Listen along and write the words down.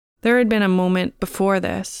There had been a moment before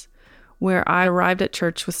this where I arrived at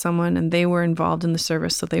church with someone and they were involved in the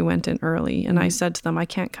service, so they went in early. And I said to them, I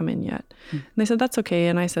can't come in yet. And they said, that's okay.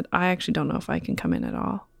 And I said, I actually don't know if I can come in at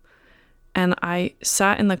all. And I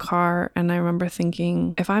sat in the car and I remember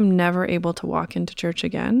thinking, if I'm never able to walk into church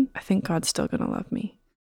again, I think God's still going to love me.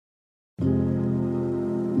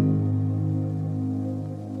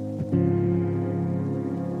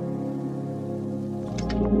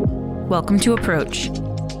 Welcome to Approach,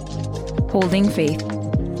 holding faith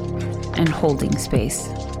and holding space.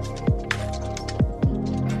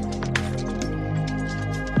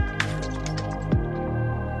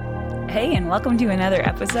 Hey, and welcome to another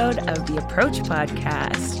episode of the Approach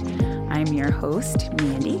podcast. I'm your host,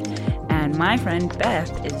 Mandy, and my friend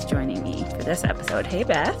Beth is joining me for this episode. Hey,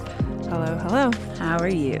 Beth. Hello, hello. How are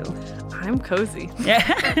you? I'm cozy.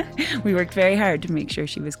 Yeah, we worked very hard to make sure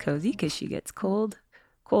she was cozy because she gets cold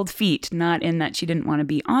feet, not in that she didn't want to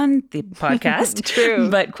be on the podcast, True,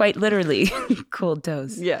 but quite literally cold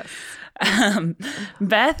toes. Yes.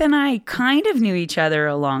 Beth and I kind of knew each other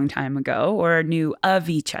a long time ago, or knew of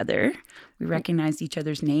each other. We recognized each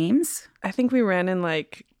other's names. I think we ran in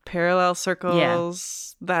like parallel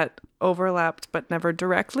circles that overlapped but never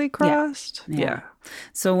directly crossed. Yeah.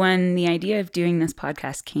 So when the idea of doing this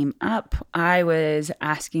podcast came up, I was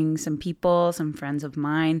asking some people, some friends of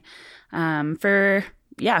mine, for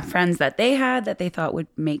friends that they had that they thought would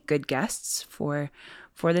make good guests for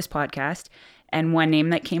this podcast. And one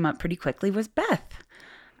name that came up pretty quickly was Beth.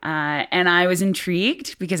 And I was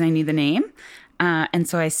intrigued because I knew the name. And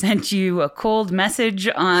so I sent you a cold message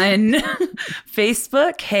on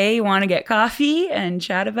Facebook. Hey, want to get coffee and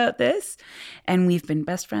chat about this? And we've been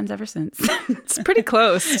best friends ever since. It's pretty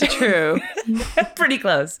close to true. Pretty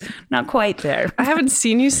close. Not quite there. I haven't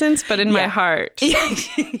seen you since, but in my heart.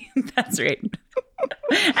 That's right.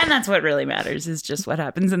 And that's what really matters, is just what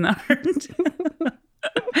happens in the heart.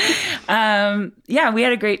 We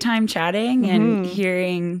had a great time chatting and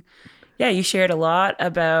hearing. Yeah, you shared a lot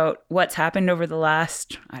about what's happened over the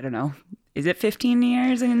last, I don't know, is it 15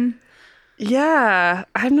 years? Yeah,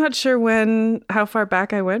 I'm not sure how far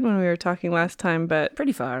back I went when we were talking last time, but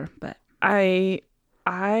pretty far. But I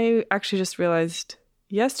actually just realized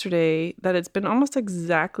yesterday that it's been almost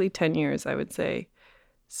exactly 10 years, I would say,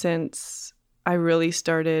 since I really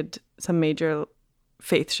started some major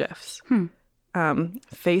faith shifts.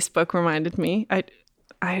 Facebook reminded me.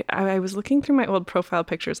 I was looking through my old profile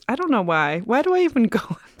pictures. I don't know why. Why do I even go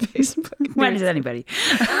on Facebook? Why does anybody?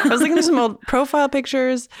 I was looking through some old profile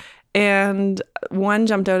pictures, and one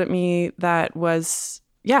jumped out at me that was,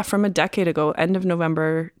 from a decade ago, end of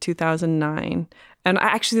November 2009. And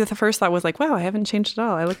the first thought was like, wow, I haven't changed at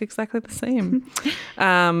all. I look exactly the same.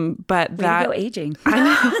 But way to go aging. I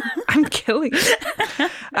know. I'm killing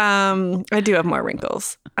it. I do have more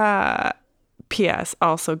wrinkles. P.S.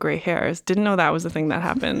 also gray hairs. Didn't know that was a thing that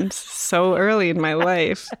happened so early in my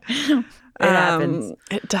life. It happens.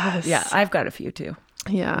 It does. Yeah, I've got a few too.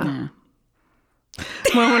 Yeah.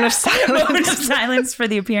 Moment of silence. Moment of silence for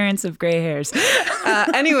the appearance of gray hairs.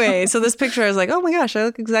 Anyway, so this picture, I was like, oh my gosh, I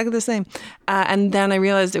look exactly the same. And then I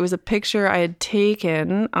realized it was a picture I had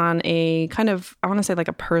taken on a kind of, I want to say like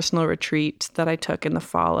a personal retreat that I took in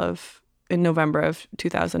November of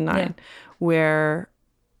 2009, where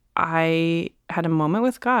I had a moment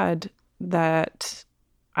with God that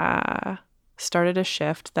started a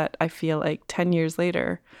shift that I feel like 10 years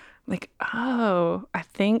later, like, oh, I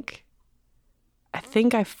think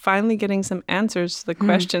I'm finally getting some answers to the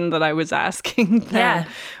question that I was asking then,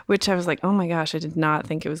 which I was like, oh my gosh, I did not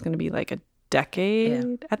think it was going to be like a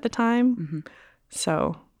decade at the time.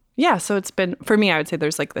 So it's been, for me, I would say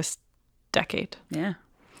there's like this decade. Yeah.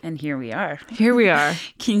 And here we are. Here we are.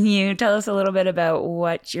 Can you tell us a little bit about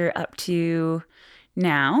what you're up to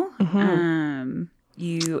now?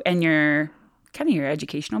 You and your kind of your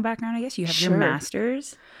educational background, I guess. You have your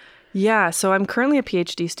master's. Yeah. So I'm currently a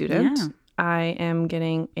PhD student. Yeah. I am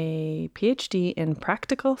getting a PhD in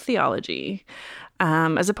practical theology,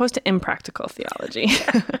 as opposed to impractical theology.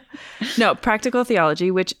 No, practical theology,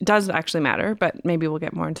 which does actually matter, but maybe we'll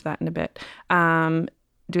get more into that in a bit.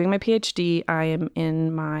 Doing my PhD, I am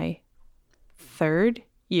in my third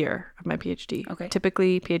year of my PhD. Okay.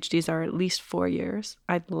 Typically, PhDs are at least 4 years.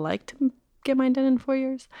 I'd like to get mine done in 4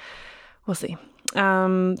 years. We'll see.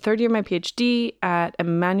 Third year of my PhD at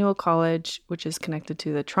Emmanuel College, which is connected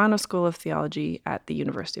to the Toronto School of Theology at the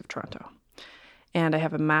University of Toronto. And I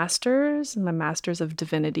have a master's, my master's of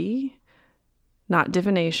divinity, not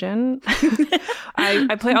divination.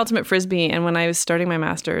 I play ultimate frisbee, and when I was starting my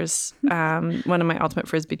master's, one of my ultimate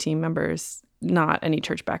frisbee team members not any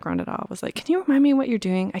church background at all, was like, can you remind me what you're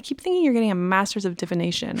doing? I keep thinking you're getting a master's of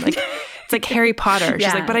divination. Like, it's like Harry Potter.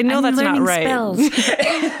 She's like, but I know I'm that's not learning right. spells.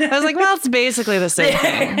 I was like, well, it's basically the same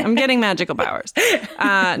thing. I'm getting magical powers.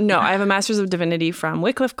 No, I have a master's of divinity from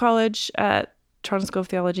Wycliffe College at Toronto School of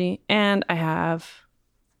Theology, and I have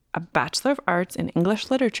a Bachelor of Arts in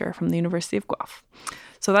English Literature from the University of Guelph.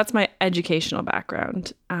 So that's my educational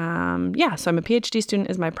background. So I'm a PhD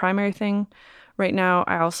student is my primary thing. Right now,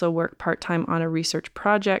 I also work part-time on a research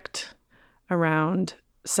project around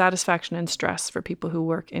satisfaction and stress for people who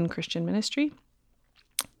work in Christian ministry.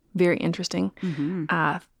 Very interesting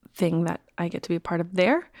thing that I get to be a part of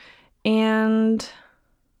there. And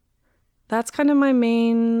that's kind of my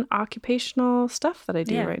main occupational stuff that I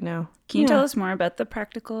do right now. Can you tell us more about the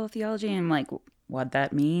practical theology and like what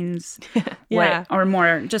that means? Yeah. Or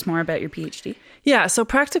more about your PhD? Yeah, so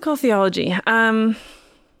practical theology.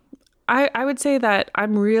 I would say that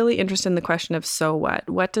I'm really interested in the question of so what?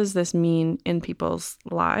 What does this mean in people's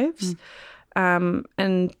lives?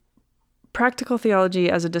 And practical theology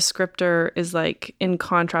as a descriptor is like in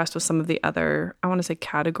contrast with some of the other, I want to say,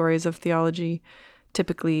 categories of theology.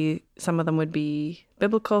 Typically, some of them would be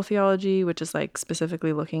biblical theology, which is like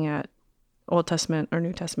specifically looking at Old Testament or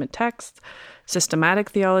New Testament texts. Systematic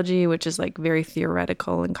theology, which is like very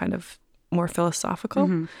theoretical and kind of more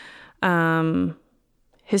philosophical.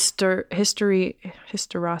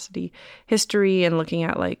 History and looking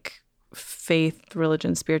at like faith,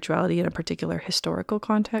 religion, spirituality in a particular historical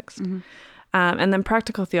context. And then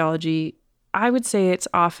practical theology, I would say it's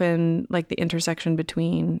often like the intersection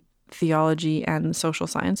between theology and social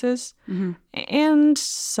sciences and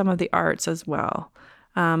some of the arts as well.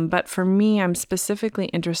 But for me, I'm specifically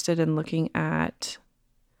interested in looking at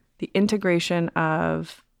the integration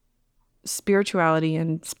of spirituality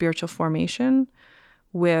and spiritual formation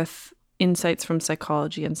with insights from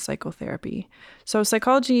psychology and psychotherapy. So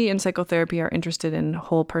psychology and psychotherapy are interested in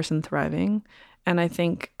whole person thriving. And I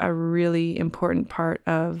think a really important part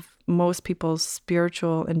of most people's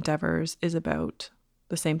spiritual endeavors is about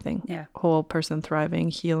the same thing. Yeah. Whole person thriving,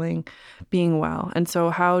 healing, being well. And so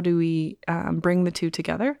how do we bring the two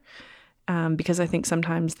together? Because I think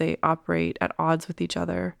sometimes they operate at odds with each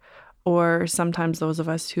other, or sometimes those of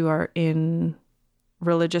us who are in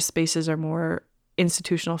religious spaces or more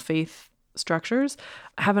institutional faith structures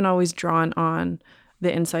haven't always drawn on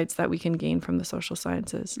the insights that we can gain from the social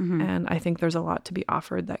sciences. And I think there's a lot to be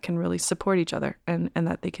offered that can really support each other and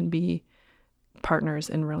that they can be partners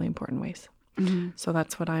in really important ways. So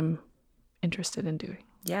that's what I'm interested in doing.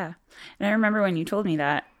 Yeah. And I remember when you told me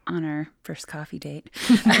that on our first coffee date.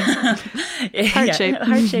 Heart-shaped.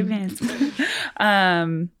 Heart-shaped hands.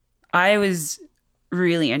 I was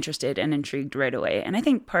really interested and intrigued right away. And I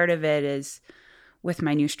think part of it is with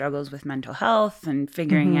my new struggles with mental health and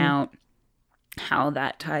figuring out how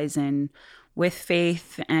that ties in with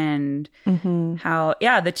faith and how,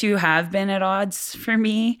 the two have been at odds for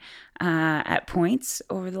me at points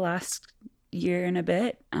over the last year and a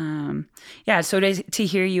bit. So to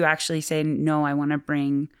hear you actually say, no, I want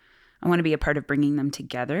to be a part of bringing them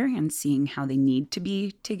together and seeing how they need to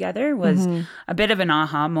be together was a bit of an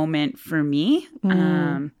aha moment for me.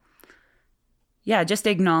 Just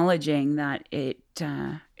acknowledging that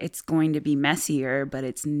it's going to be messier, but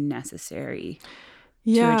it's necessary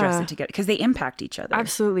to address it together because they impact each other.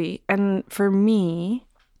 Absolutely. And for me,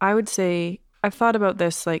 I would say I've thought about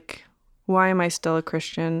this, like, why am I still a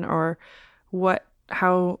Christian, or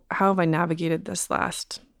how have I navigated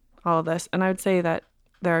all of this? And I would say that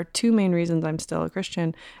there are two main reasons I'm still a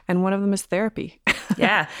Christian, and one of them is therapy.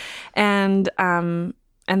 Yeah. And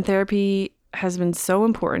therapy has been so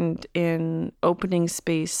important in opening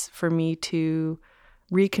space for me to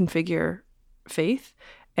reconfigure faith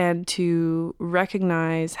and to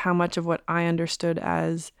recognize how much of what I understood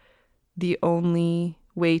as the only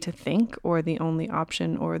way to think or the only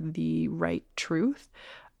option or the right truth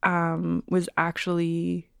was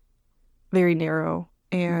actually very narrow,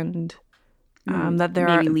 and that there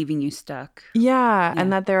maybe leaving you stuck. Yeah,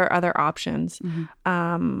 and that there are other options.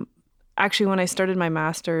 Actually, when I started my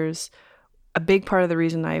master's, a big part of the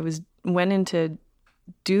reason I went in to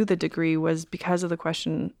do the degree was because of the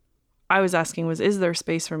question I was asking was, is there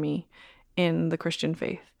space for me in the Christian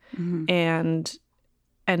faith? And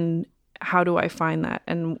how do I find that?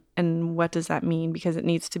 And what does that mean? Because it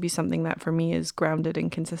needs to be something that for me is grounded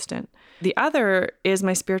and consistent. The other is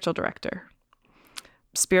my spiritual director.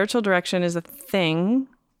 Spiritual direction is a thing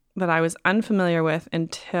that I was unfamiliar with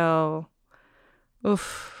until,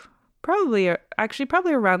 probably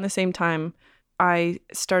around the same time I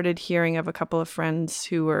started hearing of a couple of friends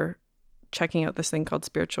who were checking out this thing called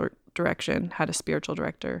spiritual direction, had a spiritual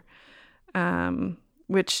director.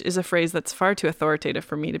 which is a phrase that's far too authoritative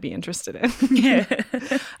for me to be interested in.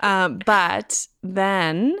 But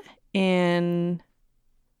then in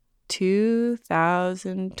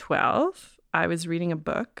 2012, I was reading a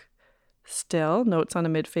book, still, Notes on a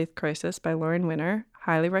Mid-Faith Crisis by Lauren Winner.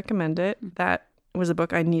 Highly recommend it. That was a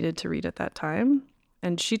book I needed to read at that time.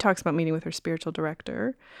 And she talks about meeting with her spiritual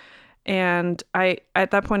director. And at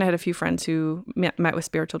that point, I had a few friends who met with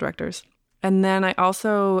spiritual directors. And then I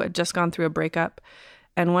also had just gone through a breakup.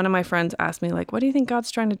 And one of my friends asked me, like, what do you think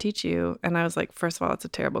God's trying to teach you? And I was like, first of all, it's a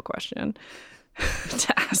terrible question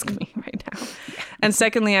to ask me right now. And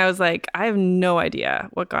secondly, I was like, I have no idea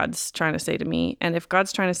what God's trying to say to me. And if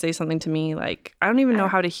God's trying to say something to me, like, I don't even know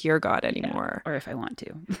how to hear God anymore. Or if I want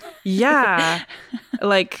to. Yeah.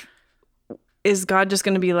 Like, is God just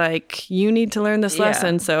going to be like, you need to learn this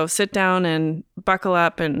lesson, so sit down and buckle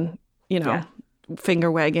up and,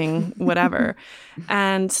 finger wagging, whatever.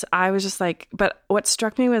 And I was just like, but what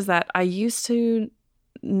struck me was that I used to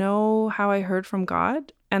know how I heard from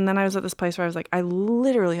God. And then I was at this place where I was like, I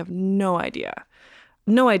literally have no idea.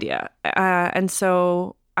 No idea. And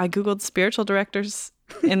so I Googled spiritual directors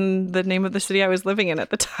in the name of the city I was living in at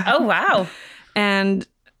the time. Oh, wow. And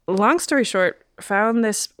long story short, found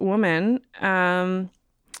this woman that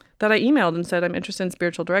I emailed and said, I'm interested in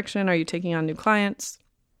spiritual direction. Are you taking on new clients?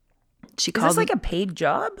 She called. Is this like a paid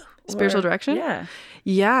job? Spiritual direction? Yeah.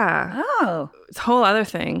 Yeah. Oh. It's a whole other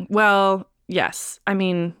thing. Well, yes. I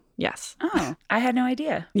mean, yes. Oh, I had no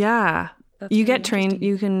idea. Yeah. That's you really get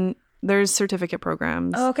trained. There's certificate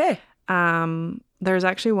programs. Oh, okay. There's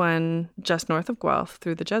actually one just north of Guelph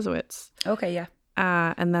through the Jesuits. Okay, yeah.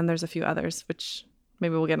 And then there's a few others, which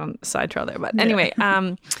maybe we'll get on a side trail there. But anyway,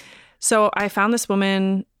 so I found this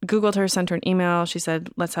woman, Googled her, sent her an email. She said,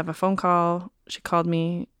 let's have a phone call. She called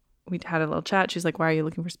me. We had a little chat. She's like, why are you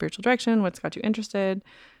looking for spiritual direction? What's got you interested?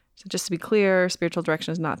 So just to be clear, spiritual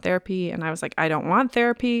direction is not therapy. And I was like, I don't want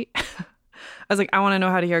therapy. I was like, I want to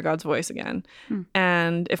know how to hear God's voice again.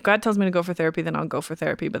 And if God tells me to go for therapy, then I'll go for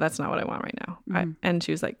therapy. But that's not what I want right now. And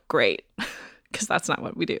she was like, great. Because that's not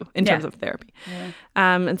what we do in terms of therapy. Yeah.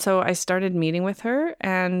 And so I started meeting with her,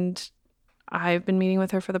 and I've been meeting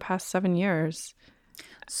with her for the past 7 years.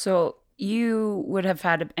 So you would have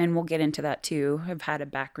had, and we'll get into that too, have had a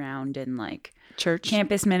background in like church,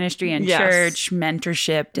 campus ministry and church,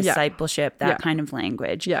 mentorship, discipleship, that kind of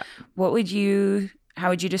language. Yeah. How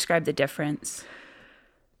would you describe the difference?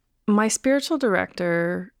 My spiritual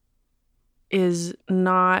director she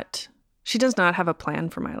does not have a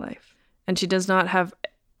plan for my life. And she does not have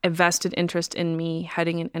a vested interest in me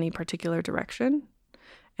heading in any particular direction.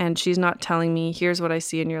 And she's not telling me, here's what I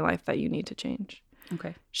see in your life that you need to change.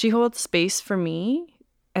 Okay. She holds space for me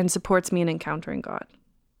and supports me in encountering God.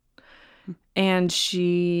 And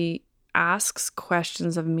she asks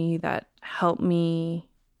questions of me that help me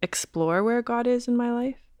explore where God is in my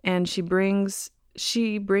life. And she brings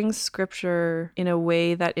scripture in a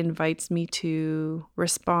way that invites me to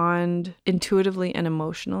respond intuitively and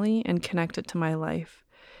emotionally and connect it to my life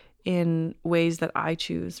in ways that I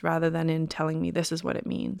choose rather than in telling me this is what it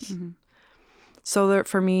means. Mm-hmm. So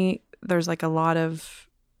for me, there's a lot of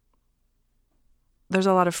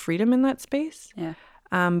freedom in that space. Yeah.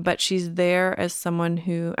 But she's there as someone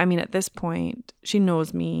who, at this point, she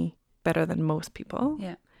knows me better than most people.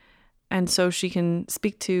 Yeah. And so she can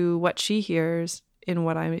speak to what she hears in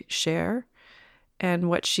what I share and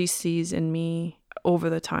what she sees in me over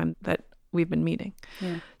the time that we've been meeting.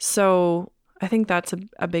 Yeah. So I think that's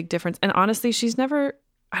a big difference. And honestly, I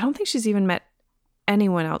don't think she's even met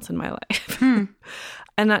anyone else in my life.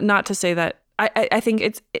 And not to say that, I think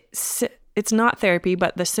it's not therapy,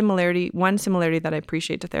 but one similarity that I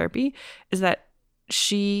appreciate to therapy is that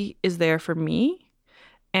she is there for me.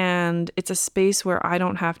 And it's a space where I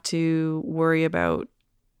don't have to worry about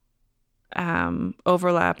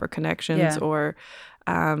overlap or connections or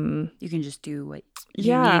you can just do what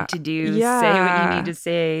you need to do, say what you need to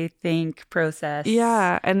say, think, process.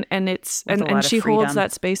 Yeah. And it's and she holds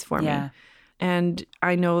that space for me. And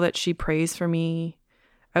I know that she prays for me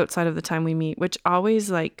outside of the time we meet, which always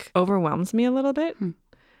overwhelms me a little bit.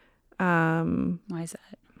 Why is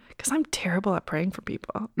that? Because I'm terrible at praying for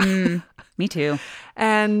people. Me too.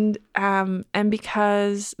 And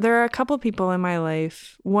because there are a couple people in my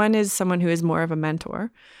life. One is someone who is more of a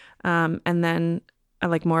mentor, and then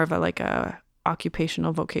more of a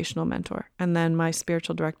occupational, vocational mentor. And then my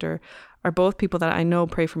spiritual director are both people that I know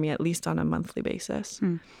pray for me at least on a monthly basis.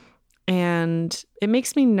 And it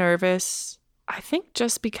makes me nervous, I think,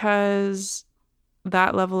 just because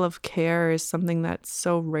that level of care is something that's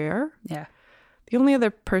so rare. Yeah. The only other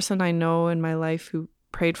person I know in my life who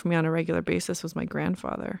prayed for me on a regular basis was my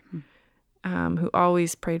grandfather. who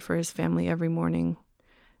always prayed for his family every morning.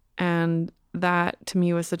 And that to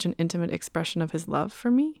me was such an intimate expression of his love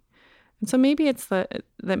for me. And so maybe it's that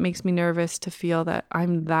makes me nervous to feel that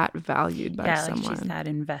I'm that valued by someone. Like she's that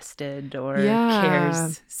invested or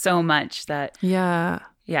cares so much that. Yeah.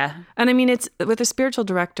 And I mean, it's with a spiritual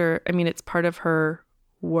director, I mean, it's part of her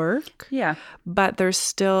work. Yeah. But there's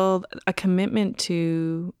still a commitment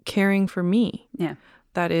to caring for me. Yeah.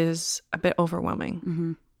 That is a bit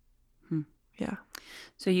overwhelming. Mm-hmm. Yeah.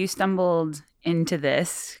 So you stumbled into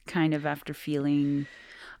this kind of after feeling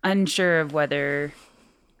unsure of whether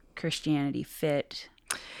Christianity fit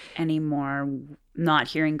anymore, not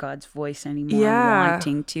hearing God's voice anymore,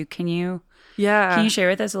 wanting to. Can you share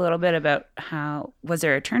with us a little bit about how, was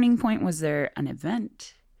there a turning point? Was there an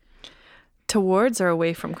event? Towards or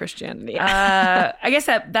away from Christianity? I guess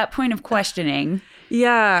at that point of questioning.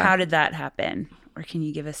 Yeah. How did that happen? Or can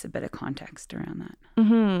you give us a bit of context around that?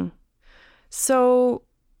 Mm-hmm. So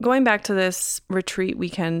going back to this retreat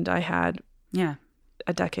weekend I had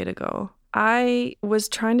a decade ago, I was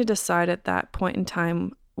trying to decide at that point in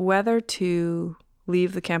time whether to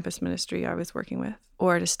leave the campus ministry I was working with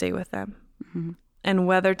or to stay with them. Mm-hmm. And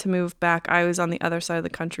whether to move back. I was on the other side of the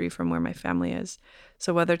country from where my family is.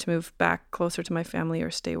 So whether to move back closer to my family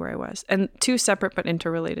or stay where I was. And two separate but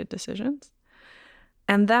interrelated decisions.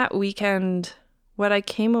 And that weekend, what I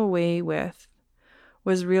came away with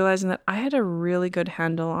was realizing that I had a really good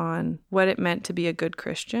handle on what it meant to be a good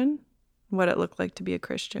Christian, what it looked like to be a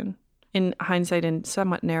Christian. In hindsight, in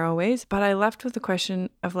somewhat narrow ways. But I left with the question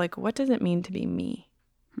of like, what does it mean to be me?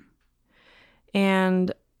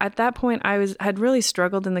 And at that point, I had really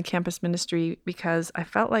struggled in the campus ministry because I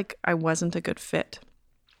felt like I wasn't a good fit.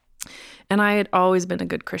 And I had always been a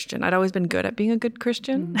good Christian. I'd always been good at being a good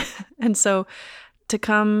Christian. And so to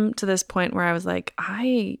come to this point where I was like,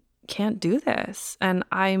 I can't do this. And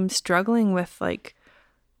I'm struggling with like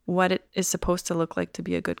what it is supposed to look like to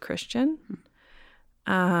be a good Christian.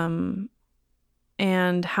 And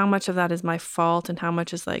how much of that is my fault and how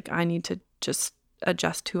much is like, I need to just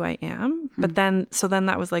adjust who I am. But then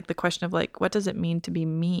that was like the question of like, what does it mean to be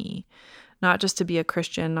me? Not just to be a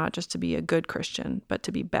Christian, not just to be a good Christian, but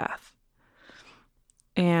to be Beth.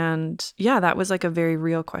 And yeah, that was like a very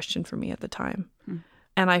real question for me at the time.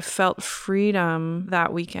 And I felt freedom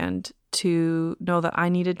that weekend to know that I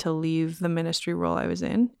needed to leave the ministry role I was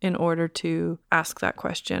in order to ask that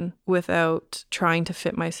question without trying to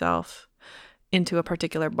fit myself into a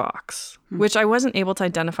particular box, which I wasn't able to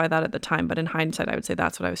identify that at the time. But in hindsight, I would say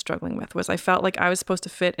that's what I was struggling with, was I felt like I was supposed to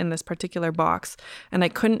fit in this particular box and I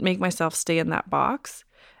couldn't make myself stay in that box.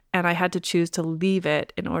 And I had to choose to leave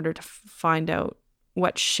it in order to find out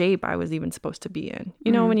what shape I was even supposed to be in.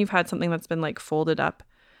 You know, when you've had something that's been like folded up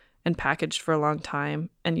and packaged for a long time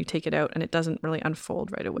and you take it out and it doesn't really unfold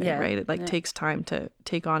right away, right? It like takes time to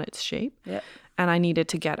take on its shape. Yeah. And I needed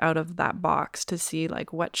to get out of that box to see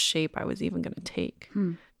like what shape I was even going to take.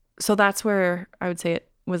 So that's where I would say it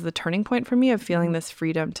was the turning point for me of feeling this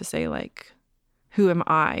freedom to say like, who am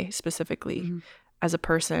I specifically as a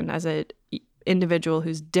person, as an individual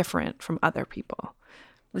who's different from other people?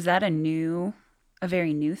 Was that a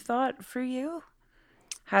very new thought for you?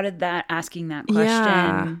 How did asking that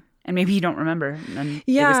question, and maybe you don't remember, and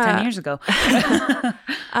it was 10 years ago.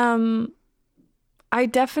 I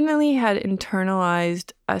definitely had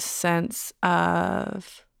internalized a sense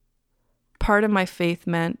of part of my faith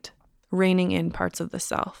meant reining in parts of the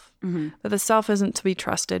self. That the self isn't to be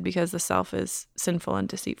trusted because the self is sinful and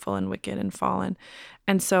deceitful and wicked and fallen.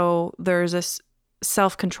 And so there's this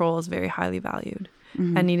self-control is very highly valued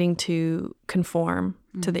and needing to conform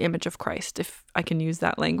to the image of Christ, if I can use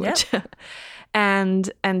that language. Yep.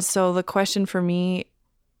 And so the question for me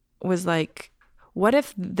was like, what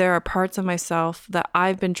if there are parts of myself that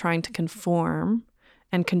I've been trying to conform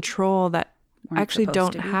and control that actually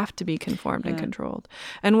don't have to be conformed and controlled?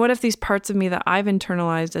 And what if these parts of me that I've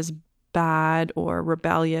internalized as bad or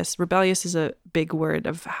rebellious is a big word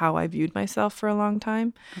of how I viewed myself for a long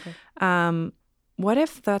time. What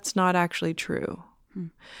if that's not actually true?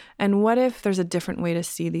 And what if there's a different way to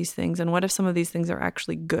see these things? And what if some of these things are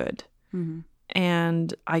actually good?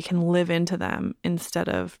 And I can live into them instead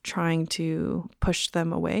of trying to push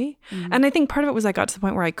them away. And I think part of it was I got to the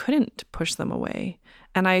point where I couldn't push them away.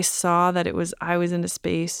 And I saw that I was in a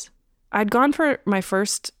space. I'd gone for my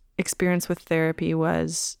first experience with therapy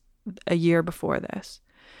was a year before this.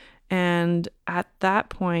 And at that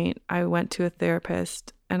point, I went to a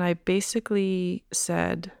therapist and I basically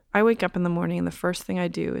said, I wake up in the morning and the first thing I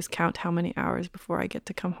do is count how many hours before I get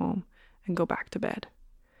to come home and go back to bed.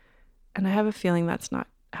 And I have a feeling that's not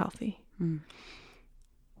healthy. And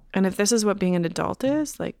if this is what being an adult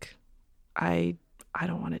is, like, I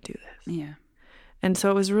don't want to do this. Yeah. And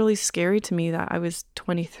so it was really scary to me that I was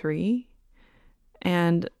 23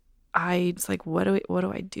 and I was like, what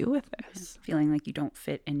do I do with this? Feeling like you don't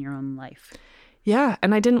fit in your own life. Yeah.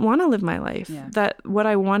 And I didn't want to live my life. Yeah. That what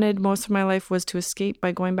I wanted most of my life was to escape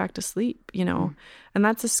by going back to sleep, you know? And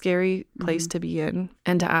that's a scary place to be in,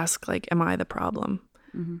 and to ask, like, am I the problem?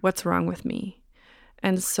 What's wrong with me?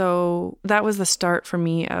 And so that was the start for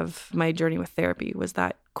me of my journey with therapy, was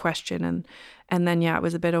that question. And then, yeah, it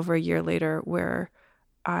was a bit over a year later where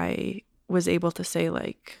I was able to say,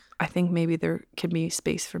 like, I think maybe there can be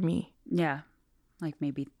space for me. Yeah. Like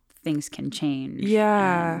maybe things can change.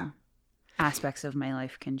 Yeah. Aspects of my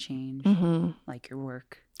life can change, like your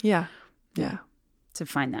work. Yeah. Yeah. To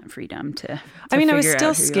find that freedom to I mean, I was figure still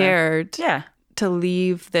out who you are. scared Yeah. to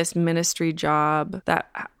leave this ministry job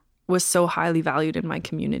that was so highly valued in my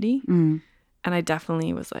community. And I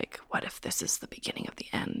definitely was like, what if this is the beginning of the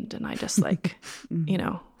end? And I just like, you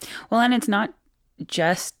know. Well, and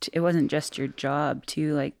it wasn't just your job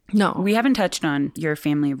too. Like, No. we haven't touched on your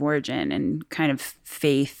family of origin and kind of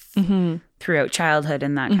faith throughout childhood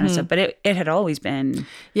and that kind of stuff, but it had always been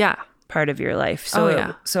part of your life.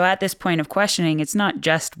 So, so at this point of questioning, it's not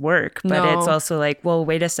just work, but it's also like, well,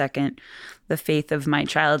 wait a second. The faith of my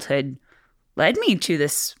childhood led me to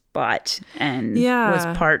this spot and was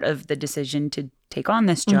part of the decision to take on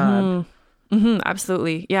this job.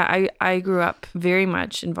 Absolutely. Yeah, I grew up very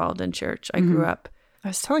much involved in church. I grew up, I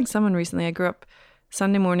was telling someone recently, I grew up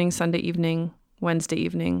Sunday morning, Sunday evening, Wednesday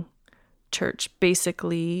evening, church,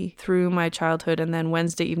 basically through my childhood. And then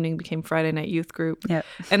Wednesday evening became Friday night youth group. Yep.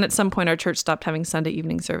 And at some point our church stopped having Sunday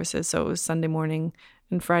evening services. So it was Sunday morning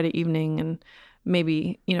and Friday evening and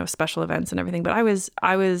maybe, you know, special events and everything. But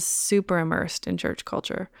I was super immersed in church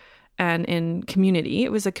culture and in community.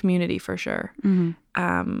 It was a community for sure.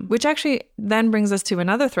 Which actually then brings us to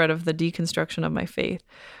another thread of the deconstruction of my faith,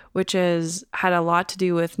 which had a lot to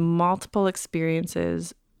do with multiple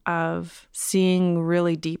experiences of seeing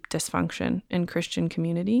really deep dysfunction in Christian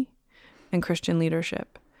community and Christian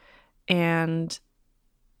leadership. And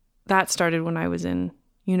that started when I was in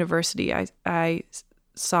university. I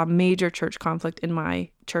saw major church conflict in my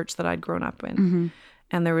church that I'd grown up in.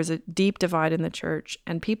 And there was a deep divide in the church,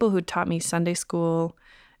 and people who'd taught me Sunday school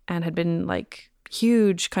and had been like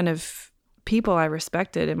huge kind of people I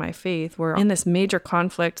respected in my faith were in this major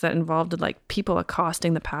conflict that involved like people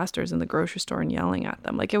accosting the pastors in the grocery store and yelling at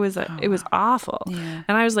them. Like it was awful. Yeah.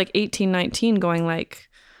 And I was like 18, 19 going like,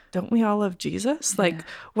 don't we all love Jesus? Like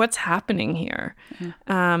what's happening here?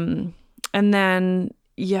 And then,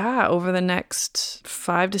 over the next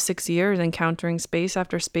 5 to 6 years, encountering space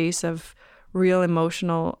after space of real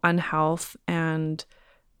emotional unhealth and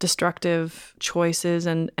destructive choices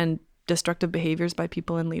and destructive behaviors by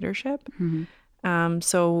people in leadership.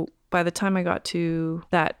 So by the time I got to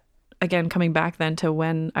that, again, coming back then to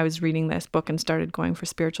when I was reading this book and started going for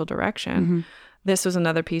spiritual direction, this was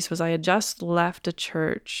another piece. Was I had just left a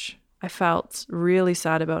church I felt really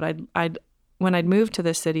sad about. When I'd moved to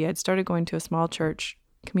this city, I'd started going to a small church,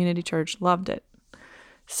 community church, loved it.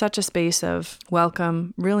 Such a space of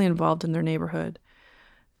welcome, really involved in their neighborhood.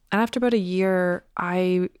 And after about a year,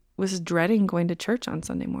 I was dreading going to church on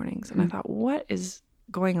Sunday mornings. And I thought, what is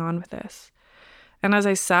going on with this? And as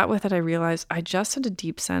I sat with it, I realized I just had a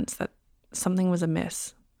deep sense that something was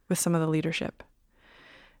amiss with some of the leadership.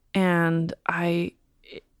 And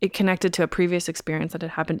it connected to a previous experience that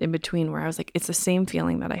had happened in between where I was like, it's the same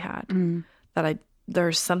feeling that I had, that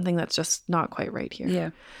there's something that's just not quite right here. Yeah.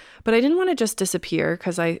 But I didn't want to just disappear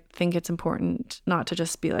because I think it's important not to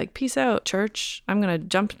just be like, peace out, church. I'm going to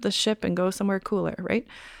jump the ship and go somewhere cooler, right?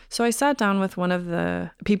 So I sat down with one of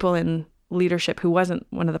the people in leadership who wasn't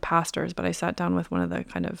one of the pastors, but I sat down with one of the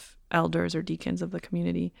kind of elders or deacons of the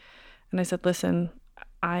community. And I said, listen,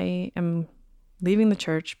 I am leaving the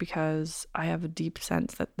church because I have a deep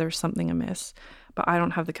sense that there's something amiss, but I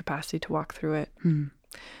don't have the capacity to walk through it.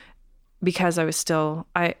 Because I was still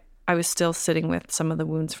sitting with some of the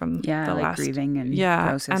wounds from the last grieving and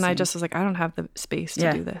processing. And I just was like, I don't have the space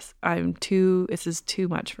to do this. This is too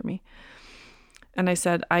much for me. And I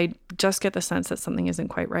said, I just get the sense that something isn't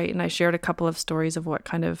quite right. And I shared a couple of stories of what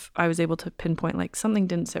kind of, I was able to pinpoint, like something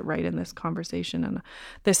didn't sit right in this conversation. And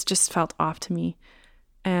this just felt off to me.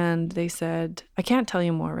 And they said, I can't tell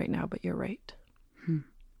you more right now, but you're right.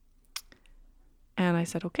 And I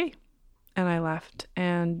said, okay. And I left.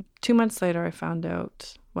 And 2 months later, I found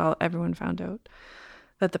out, everyone found out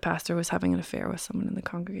that the pastor was having an affair with someone in the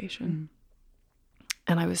congregation.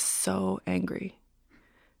 And I was so angry.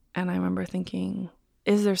 And I remember thinking,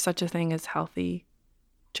 is there such a thing as healthy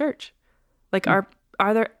church? Like, are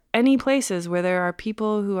there any places where there are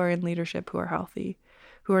people who are in leadership who are healthy,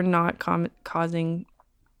 who are not causing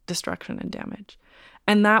destruction and damage.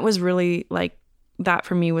 And that was really like, that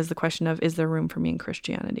for me was the question of, is there room for me in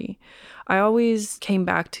Christianity? I always came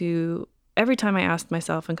back to, every time I asked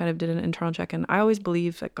myself and kind of did an internal check-in, I always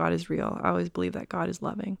believe that God is real. I always believe that God is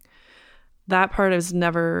loving. That part has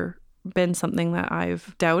never been something that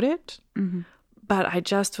I've doubted. Mm-hmm. But I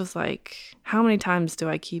just was like, how many times do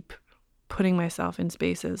I keep putting myself in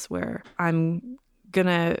spaces where I'm going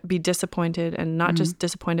to be disappointed, and not just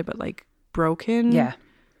disappointed, but like broken. Yeah.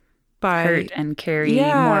 By hurt and carry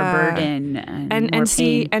more burden and more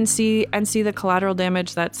see pain. see the collateral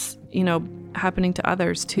damage that's, you know, happening to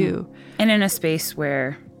others too. And in a space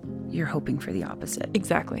where you're hoping for the opposite.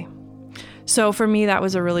 Exactly. So for me, that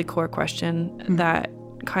was a really core question that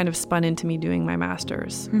kind of spun into me doing my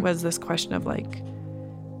master's, was this question of like,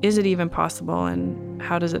 is it even possible, and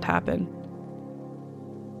how does it happen?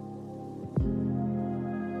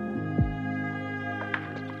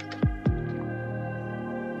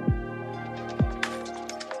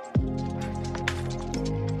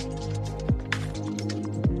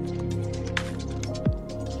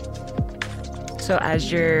 So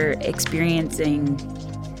as you're experiencing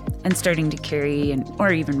and starting to carry, and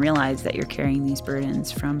or even realize that you're carrying these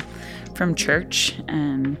burdens from church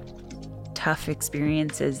and tough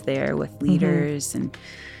experiences there with leaders, and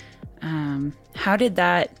how did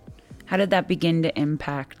that begin to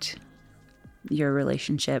impact your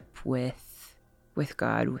relationship with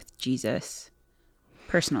God, with Jesus,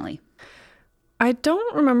 personally? I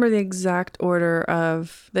don't remember the exact order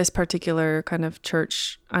of this particular kind of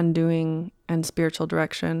church undoing and spiritual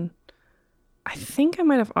direction. I think I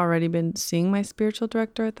might have already been seeing my spiritual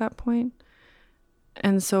director at that point.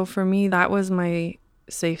 And so for me, that was my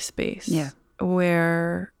safe space. Yeah.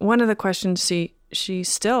 Where one of the questions she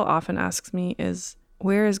still often asks me is,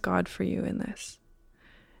 where is God for you in this?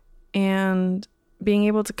 And being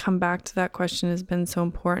able to come back to that question has been so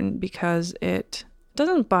important, because it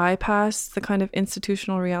doesn't bypass the kind of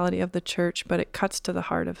institutional reality of the church, but it cuts to the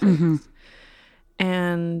heart of things.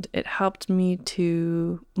 And it helped me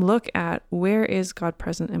to look at, where is God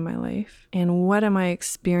present in my life, and what am I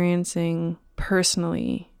experiencing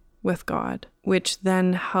personally with God, which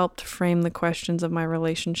then helped frame the questions of my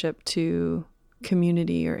relationship to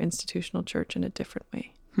community or institutional church in a different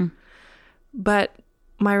way. But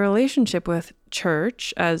my relationship with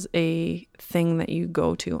church as a thing that you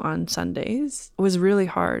go to on Sundays was really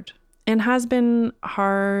hard, and has been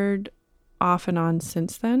hard off and on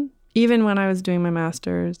since then. Even when I was doing my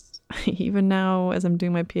master's, even now as I'm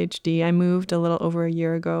doing my PhD, I moved a little over a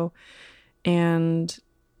year ago, and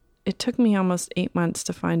it took me almost 8 months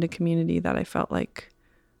to find a community that I felt like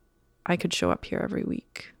I could show up here every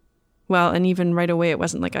week. Well, and even right away, it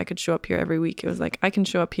wasn't like I could show up here every week. It was like, I can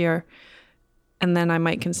show up here, and then I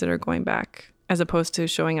might consider going back, as opposed to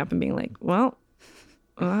showing up and being like, well,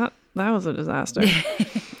 that was a disaster.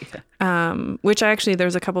 Which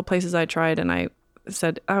there's a couple places I tried, and I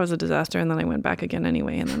said that was a disaster, and then I went back again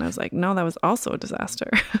anyway, and then I was like, no, that was also a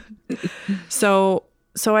disaster. So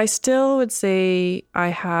I still would say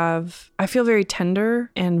I feel very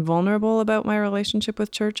tender and vulnerable about my relationship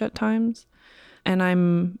with church at times, and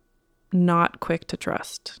I'm not quick to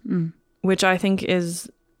trust, which I think is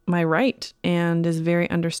my right and is very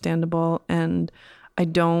understandable. And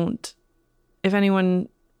if anyone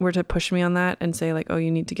were to push me on that and say like, oh,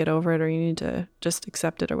 you need to get over it, or you need to just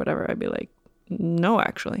accept it or whatever, I'd be like, no,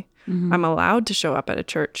 actually, I'm allowed to show up at a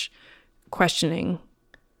church questioning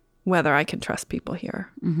whether I can trust people here.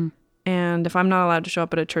 And if I'm not allowed to show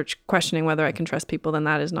up at a church questioning whether I can trust people, then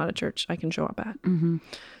that is not a church I can show up at.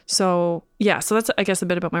 So that's, I guess, a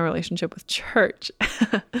bit about my relationship with church.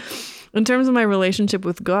 In terms of my relationship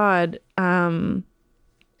with God, have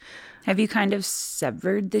you kind of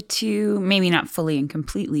severed the two? Maybe not fully and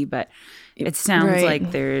completely, but it sounds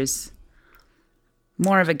like there's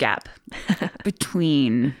more of a gap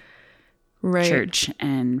between church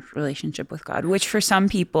and relationship with God, which for some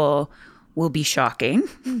people will be shocking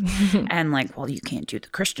and like, well, you can't do the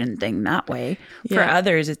Christian thing that way. For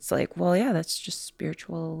others, it's like, well, yeah, that's just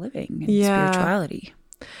spiritual living and spirituality.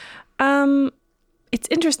 It's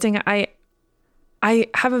interesting. I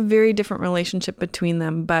have a very different relationship between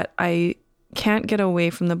them, but I can't get away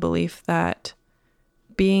from the belief that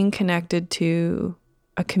being connected to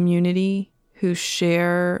a community who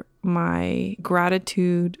share my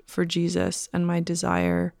gratitude for Jesus and my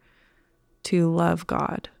desire to love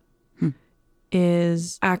God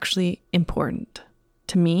is actually important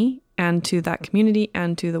to me and to that community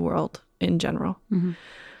and to the world in general.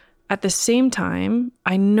 At the same time,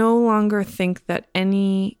 I no longer think that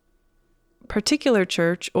any particular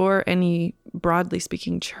church, or any broadly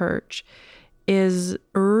speaking church, is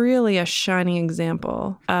really a shining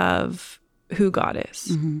example of who God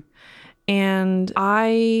is. And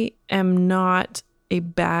I am not a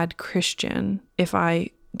bad Christian if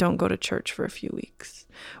I don't go to church for a few weeks,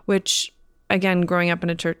 which, again, growing up in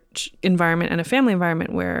a church environment and a family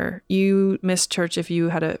environment where you missed church if you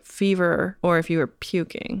had a fever or if you were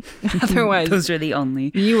puking. Otherwise, those are the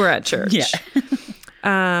only. You were at church. Yeah.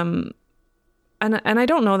 And I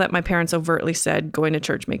don't know that my parents overtly said going to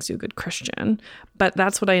church makes you a good Christian, but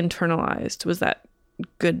that's what I internalized, was that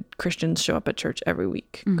good Christians show up at church every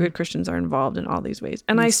week. Good Christians are involved in all these ways.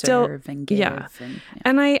 And I still serve and give.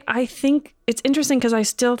 And I think it's interesting because I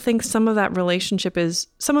still think some of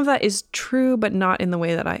that is true, but not in the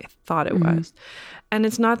way that I thought it was. And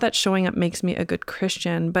it's not that showing up makes me a good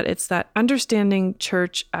Christian, but it's that understanding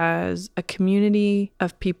church as a community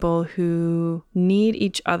of people who need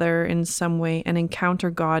each other in some way and encounter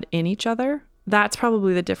God in each other. That's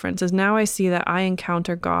probably the difference, is now I see that I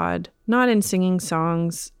encounter God not in singing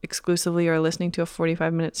songs exclusively or listening to a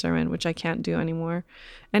 45-minute sermon, which I can't do anymore.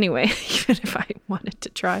 Anyway, even if I wanted to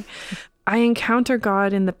try, I encounter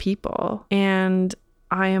God in the people, and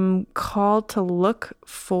I am called to look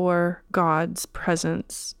for God's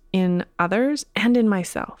presence in others and in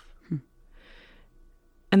myself.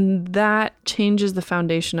 And that changes the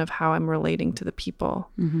foundation of how I'm relating to the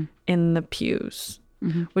people in the pews.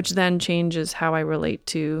 Which then changes how I relate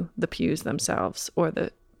to the pews themselves, or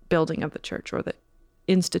the building of the church, or the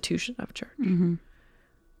institution of church.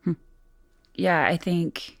 Yeah, I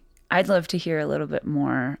think I'd love to hear a little bit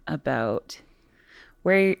more about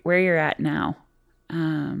where you're at now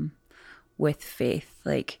with faith.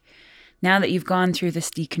 Like, now that you've gone through this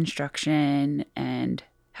deconstruction and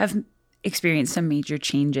have experienced some major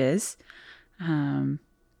changes,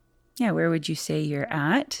 where would you say you're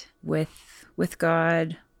at with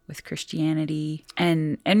God, with Christianity,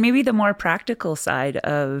 and maybe the more practical side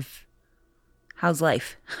of how's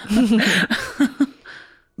life?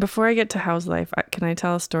 Before I get to how's life, can I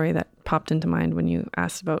tell a story that popped into mind when you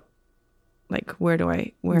asked about, like, where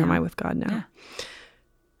am I with God now? Yeah.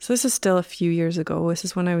 So this is still a few years ago. This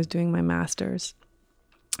is when I was doing my master's.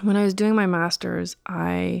 When I was doing my master's,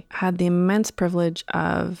 I had the immense privilege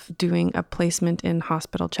of doing a placement in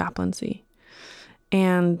hospital chaplaincy.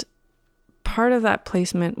 And part of that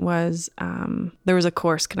placement was, there was a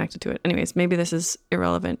course connected to it. Anyways, maybe this is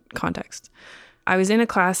irrelevant context. I was in a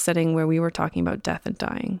class setting where we were talking about death and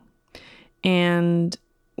dying. And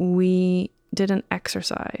we did an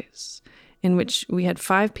exercise in which we had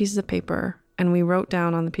 5 pieces of paper, and we wrote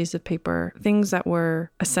down on the piece of paper things that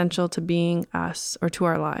were essential to being us or to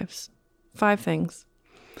our lives. 5 things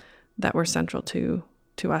that were central to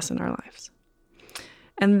us in our lives.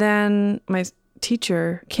 And then my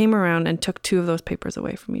teacher came around and took 2 of those papers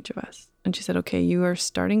away from each of us. And she said, okay, you are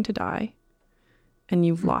starting to die and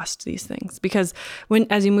you've lost these things. Because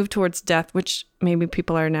as you move towards death, which maybe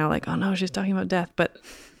people are now like, oh no, she's talking about death. But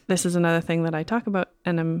this is another thing that I talk about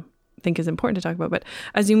and think is important to talk about. But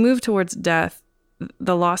as you move towards death,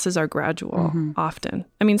 the losses are gradual often.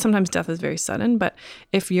 I mean, sometimes death is very sudden, but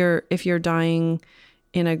if you're dying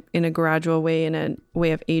in a gradual way, in a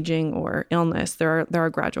way of aging or illness, there are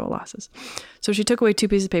gradual losses. So she took away 2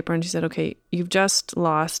 pieces of paper and she said, okay, you've just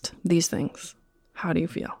lost these things. How do you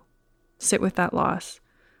feel? Sit with that loss.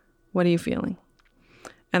 What are you feeling?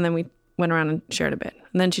 And then we went around and shared a bit.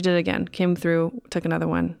 And then she did it again, came through, took another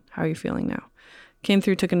one. How are you feeling now? Came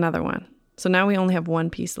through, took another one. So now we only have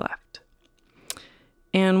 1 piece left.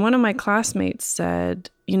 And one of my classmates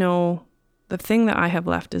said, the thing that I have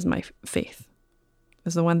left is my faith.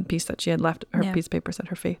 Is the one piece that she had left. Her piece of paper said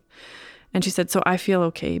her faith. And she said, so I feel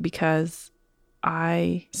okay because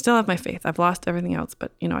I still have my faith. I've lost everything else,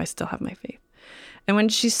 but I still have my faith. And when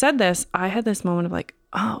she said this, I had this moment of like,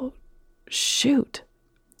 oh, shoot,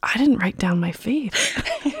 I didn't write down my faith.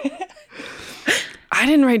 I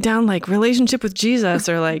didn't write down like relationship with Jesus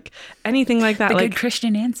or like anything like that. The like good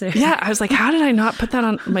Christian answer. Yeah. I was like, how did I not put that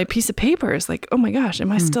on my piece of paper? It's like, oh my gosh,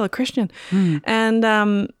 am I still a Christian?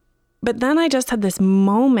 And, but then I just had this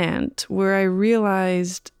moment where I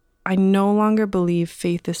realized I no longer believe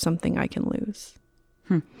faith is something I can lose.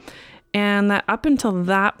 And that up until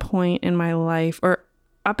that point in my life, or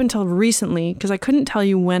up until recently, because I couldn't tell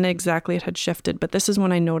you when exactly it had shifted, but this is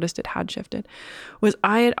when I noticed it had shifted, was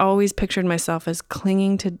I had always pictured myself as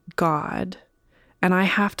clinging to God, and I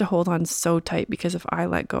have to hold on so tight because if I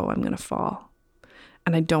let go, I'm going to fall,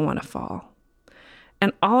 and I don't want to fall.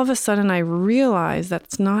 And all of a sudden I realized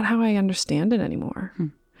that's not how I understand it anymore.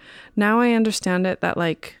 Now I understand it that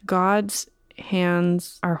like God's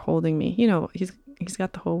hands are holding me. he's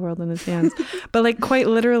got the whole world in his hands. But like quite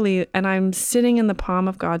literally, and I'm sitting in the palm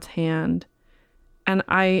of God's hand, and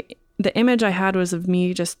the image I had was of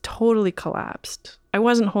me just totally collapsed. I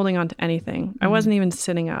wasn't holding on to anything. I wasn't even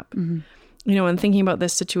sitting up. You know, and thinking about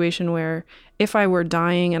this situation where if I were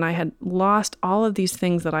dying and I had lost all of these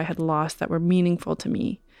things that I had lost that were meaningful to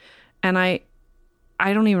me, and I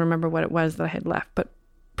don't even remember what it was that I had left, but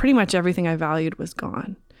pretty much everything I valued was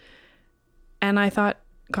gone. And I thought,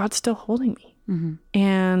 God's still holding me.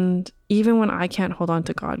 And even when I can't hold on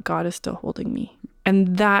to God, God is still holding me.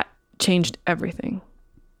 And that changed everything.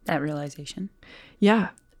 That realization. Yeah.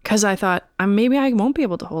 Because I thought, maybe I won't be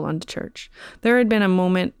able to hold on to church. There had been a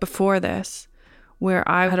moment before this where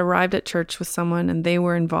I had arrived at church with someone and they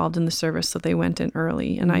were involved in the service, so they went in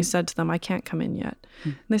early. And I said to them, I can't come in yet.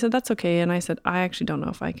 And they said, that's okay. And I said, I actually don't know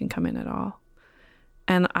if I can come in at all.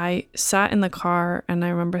 And I sat in the car and I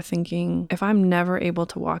remember thinking, if I'm never able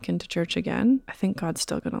to walk into church again, I think God's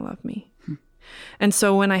still going to love me. And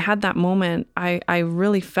so when I had that moment, I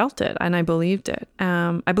really felt it and I believed it.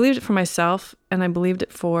 I believed it for myself, and I believed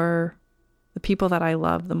it for the people that I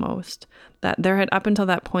love the most. That there had up until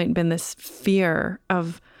that point been this fear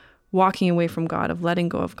of walking away from God, of letting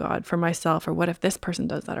go of God for myself, or what if this person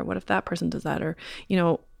does that, or what if that person does that, or, you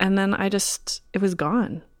know, and then it was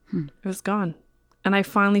gone. It was gone. And I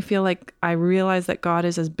finally feel like I realized that God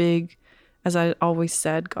is as big as I always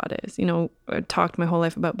said God is. You know, I talked my whole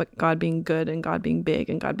life about God being good and God being big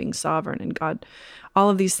and God being sovereign and God, all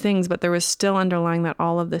of these things, but there was still underlying that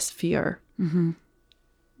all of this fear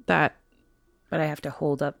that. But I have to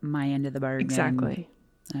hold up my end of the bargain. Exactly.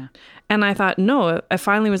 Yeah. And I thought, no, I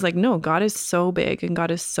finally was like, no, God is so big and God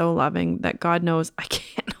is so loving that God knows I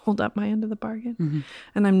can't hold up my end of the bargain.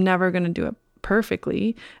 And I'm never going to do it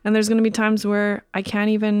perfectly. And there's going to be times where I can't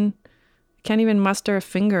even muster a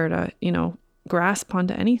finger to, you know, grasp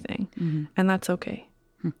onto anything. And that's okay.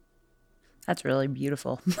 That's really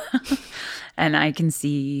beautiful. And I can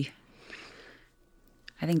see,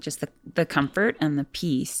 I think just the comfort and the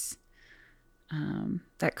peace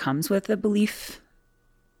that comes with a belief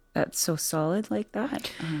that's so solid like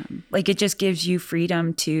that. Like it just gives you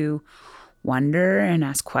freedom to wonder and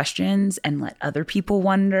ask questions and let other people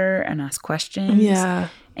wonder and ask questions. Yeah.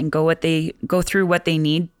 And go through what they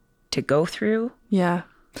need to go through. Yeah.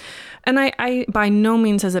 And I by no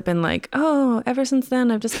means has it been like, oh, ever since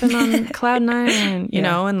then I've just been on cloud nine, you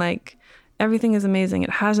know, and like everything is amazing. It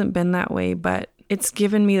hasn't been that way, but it's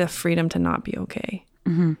given me the freedom to not be okay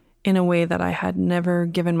in a way that I had never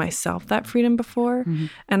given myself that freedom before.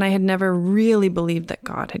 And I had never really believed that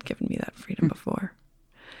God had given me that freedom before.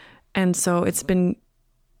 And so it's been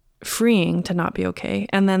freeing to not be okay.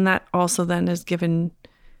 And then that also then has given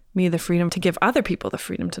me the freedom to give other people the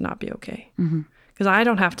freedom to not be okay. Because I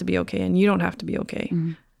don't have to be okay and you don't have to be okay.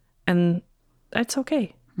 And that's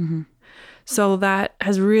okay. So that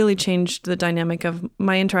has really changed the dynamic of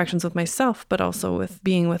my interactions with myself, but also with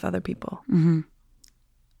being with other people.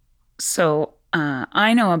 So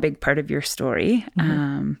I know a big part of your story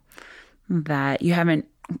that you haven't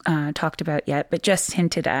talked about yet, but just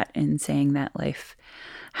hinted at in saying that life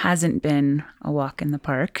hasn't been a walk in the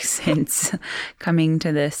park since coming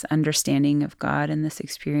to this understanding of God and this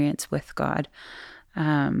experience with God.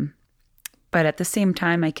 But at the same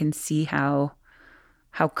time, I can see how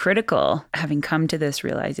critical having come to this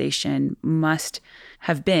realization must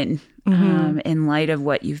have been in light of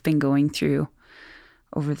what you've been going through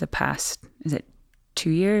over the past, is it 2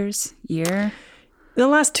 years, year? The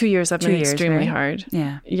last 2 years have been extremely right? hard.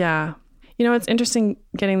 Yeah. Yeah. You know, it's interesting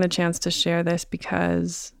getting the chance to share this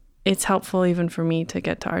because it's helpful even for me to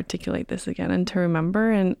get to articulate this again and to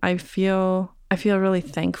remember. And I feel really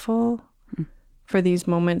thankful for these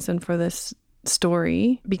moments and for this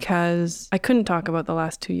story, because I couldn't talk about the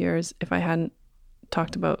last 2 years if I hadn't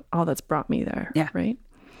talked about all that's brought me there. Yeah. Right.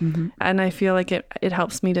 And I feel like it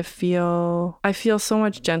helps me to feel so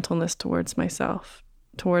much gentleness towards myself,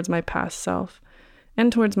 towards my past self,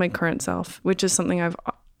 and towards my current self, which is something I've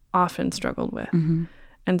often struggled with.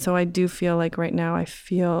 And so I do feel like right now I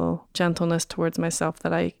feel gentleness towards myself,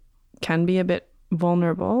 that I can be a bit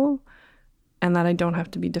vulnerable and that I don't have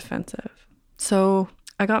to be defensive. So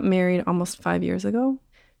I got married almost 5 years ago,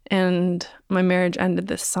 and my marriage ended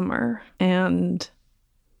this summer, and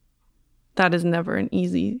that is never an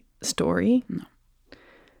easy story.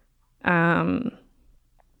 No.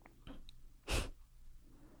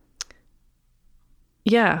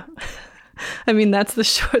 Yeah. I mean, that's the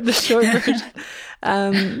short version.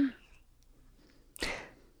 I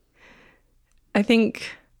think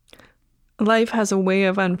life has a way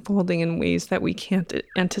of unfolding in ways that we can't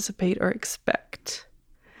anticipate or expect.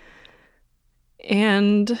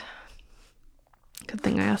 And Good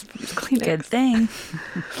thing I asked for this Kleenex. Good thing.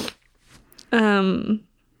 And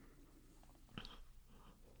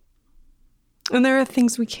there are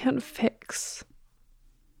things we can't fix.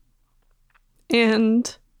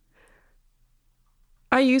 And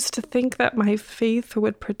I used to think that my faith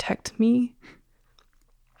would protect me.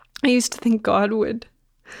 I used to think God would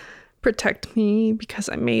protect me because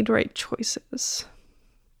I made right choices.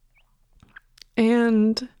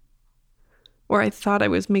 Or I thought I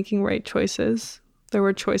was making right choices. There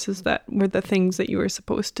were choices that were the things that you were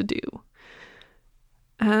supposed to do.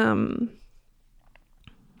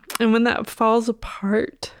 And when that falls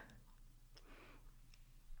apart,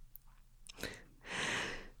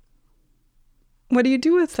 what do you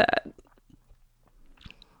do with that?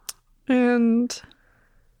 And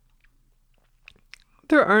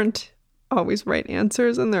there aren't always right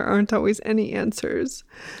answers, and there aren't always any answers.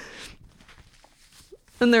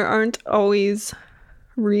 And there aren't always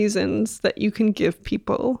reasons that you can give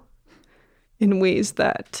people in ways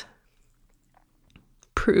that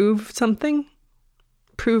prove something.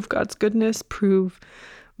 Prove God's goodness, prove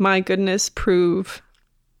my goodness, prove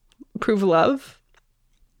love.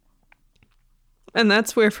 And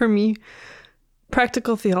that's where, for me,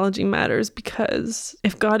 practical theology matters, because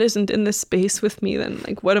if God isn't in this space with me, then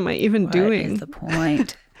like, what am I even doing? What is the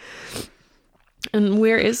point? And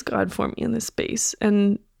where is God for me in this space?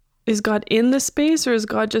 And is God in this space, or is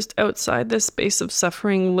God just outside this space of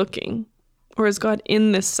suffering looking? Or is God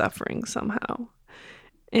in this suffering somehow?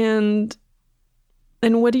 And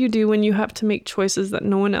what do you do when you have to make choices that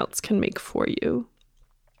no one else can make for you?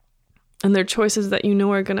 And they're choices that you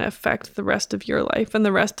know are going to affect the rest of your life and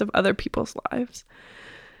the rest of other people's lives.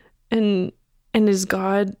 And is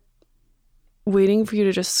God waiting for you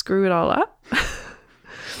to just screw it all up?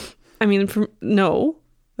 I mean, no,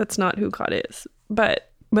 that's not who God is. But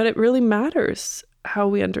it really matters how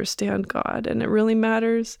we understand God. And it really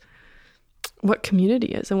matters what community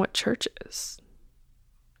is and what church is.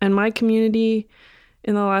 And my community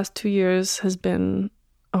in the last 2 years has been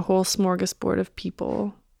a whole smorgasbord of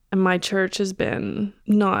people. And my church has been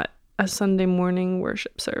not a Sunday morning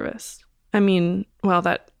worship service. I mean, well,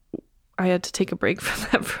 that I had to take a break from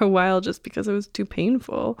that for a while just because it was too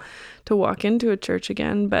painful to walk into a church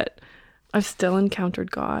again. But I've still encountered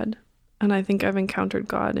God. And I think I've encountered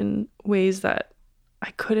God in ways that I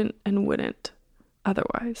couldn't and wouldn't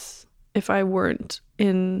otherwise if I weren't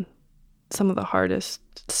in some of the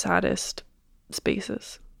hardest, saddest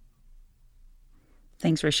spaces.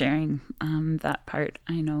 Thanks for sharing that part.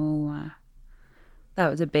 I know that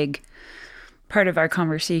was a big part of our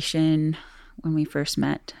conversation when we first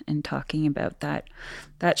met, and talking about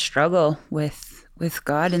that struggle with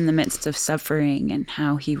God in the midst of suffering and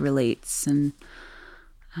how he relates. And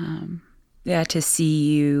to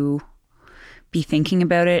see you be thinking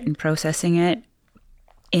about it and processing it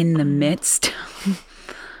in the midst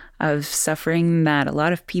of suffering that a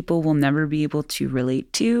lot of people will never be able to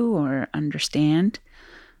relate to or understand.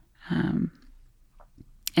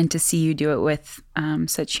 And to see you do it with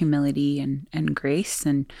such humility and grace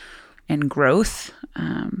and growth.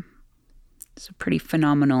 It's a pretty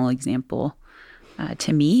phenomenal example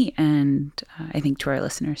to me, and I think to our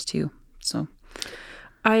listeners too. So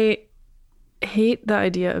I hate the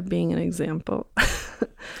idea of being an example.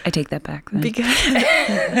 I take that back then.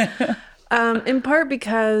 Because in part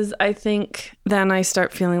because I think then I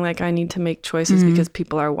start feeling like I need to make choices because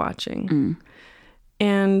people are watching.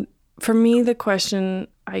 And for me, the question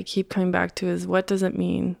I keep coming back to is, what does it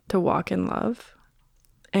mean to walk in love?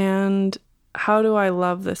 And how do I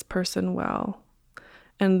love this person well?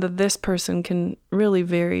 And this person can really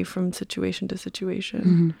vary from situation to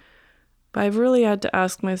situation. But I've really had to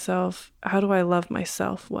ask myself, how do I love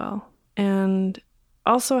myself well? And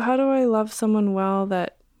also, how do I love someone well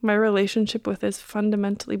that my relationship with is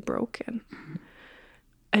fundamentally broken?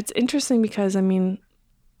 It's interesting because, I mean,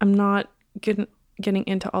 I'm not getting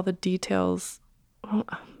into all the details.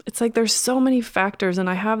 It's like there's so many factors, and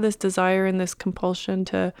I have this desire and this compulsion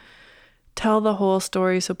to tell the whole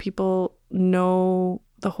story so people know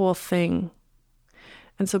the whole thing.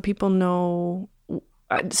 And so people know,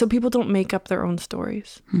 so people don't make up their own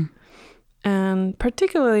stories. And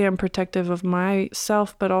particularly I'm protective of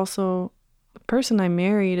myself, but also the person I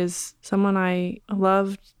married is someone I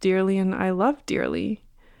loved dearly and I love dearly.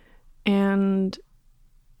 And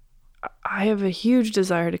I have a huge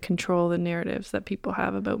desire to control the narratives that people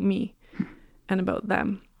have about me and about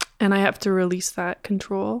them. And I have to release that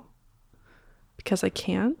control because I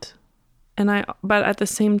can't. But at the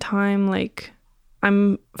same time, like,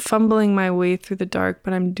 I'm fumbling my way through the dark,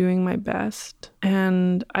 but I'm doing my best.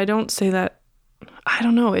 And I don't say that I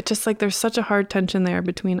don't know. It's just like there's such a hard tension there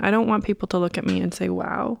between I don't want people to look at me and say,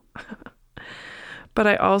 wow. But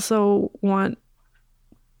I also want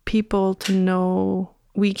people to know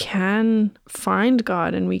we can find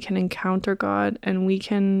God and we can encounter God and we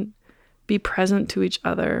can be present to each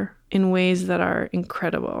other in ways that are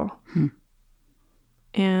incredible.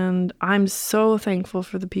 And I'm so thankful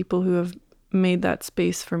for the people who have made that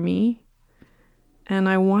space for me. And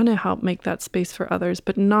I want to help make that space for others,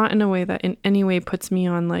 but not in a way that in any way puts me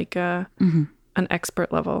on like an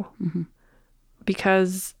expert level.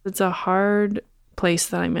 Because it's a hard place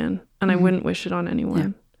that I'm in, and I wouldn't wish it on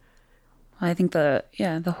anyone. Well, I think the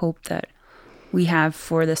hope that we have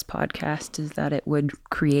for this podcast is that it would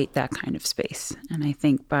create that kind of space. And I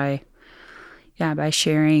think by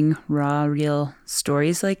sharing raw, real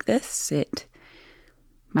stories like this,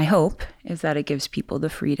 my hope is that it gives people the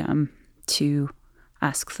freedom to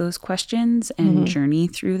ask those questions and journey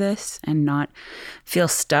through this and not feel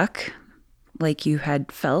stuck like you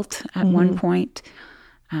had felt at one point,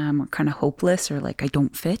 or kind of hopeless or like I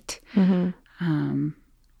don't fit.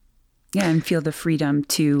 And feel the freedom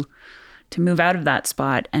to move out of that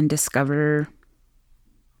spot and discover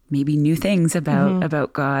maybe new things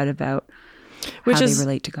about God, about how they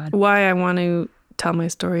relate to God. Why I want to tell my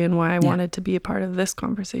story and why I wanted to be a part of this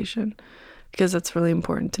conversation, because it's really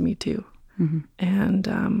important to me too. And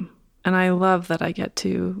I love that I get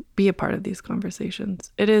to be a part of these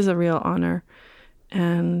conversations. It is a real honor.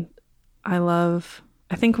 And I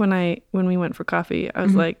think when we went for coffee, I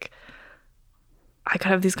was like, I could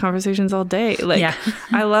have these conversations all day. Like,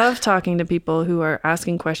 I love talking to people who are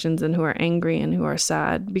asking questions and who are angry and who are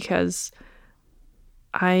sad, because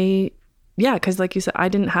because like you said, I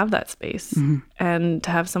didn't have that space. And to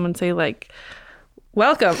have someone say like,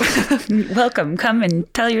 welcome, come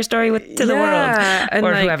and tell your story to the world,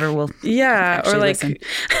 or like, whoever will. Or like, listen.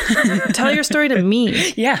 Tell your story to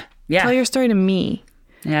me. Tell your story to me.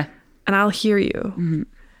 And I'll hear you.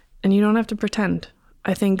 And you don't have to pretend.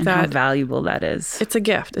 I think that how valuable that is. It's a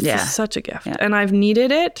gift. It's just such a gift. And I've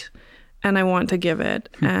needed it and I want to give it.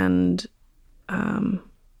 And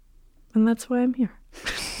that's why I'm here.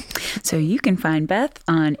 So you can find Beth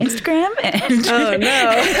on Instagram. And oh,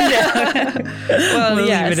 no. Well,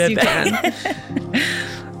 yes, you can.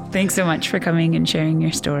 Thanks so much for coming and sharing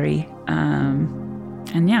your story.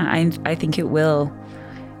 I think it will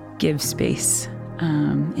give space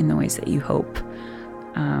in the ways that you hope.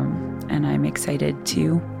 And I'm excited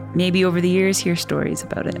to maybe over the years hear stories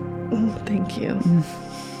about it. Thank you.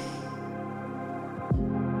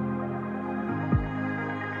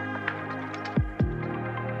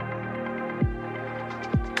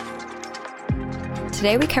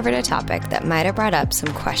 Today we covered a topic that might have brought up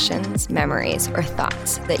some questions, memories, or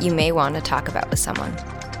thoughts that you may want to talk about with someone.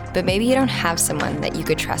 But maybe you don't have someone that you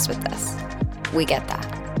could trust with this. We get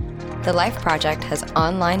that. The Life Project has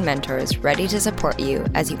online mentors ready to support you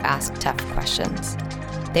as you ask tough questions.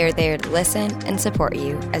 They're there to listen and support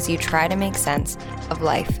you as you try to make sense of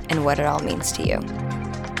life and what it all means to you.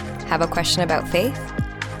 Have a question about faith?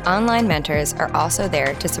 Online mentors are also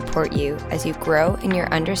there to support you as you grow in your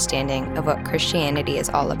understanding of what Christianity is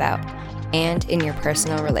all about and in your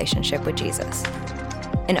personal relationship with Jesus.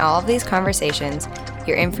 In all of these conversations,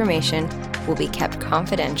 your information will be kept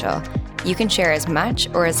confidential. You can share as much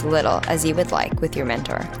or as little as you would like with your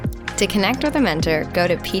mentor. To connect with a mentor, go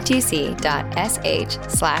to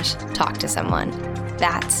p2c.sh/talk-to-someone.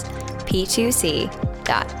 That's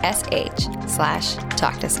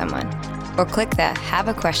p2c.sh/talk-to-someone. Or click the Have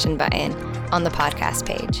a Question button on the podcast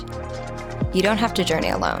page. You don't have to journey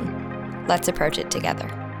alone. Let's approach it together.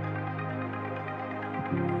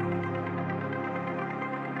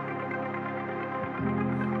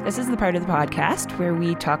 This is the part of the podcast where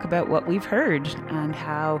we talk about what we've heard and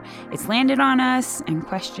how it's landed on us and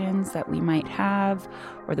questions that we might have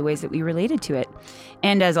or the ways that we related to it.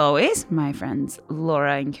 And as always, my friends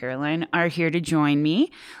Laura and Caroline are here to join me.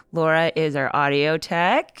 Laura is our audio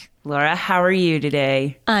tech. Laura, how are you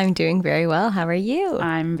today? I'm doing very well. How are you?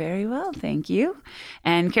 I'm very well, thank you.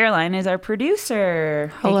 And Caroline is our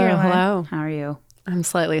producer. Hello, hey, Caroline. hello. How are you? I'm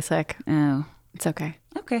slightly sick. Oh. It's okay.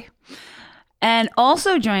 Okay. And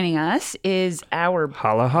also joining us is our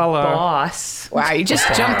boss. Wow, you just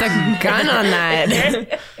jumped the gun on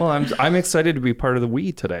that. Well, I'm excited to be part of the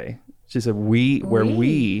we today. She said we're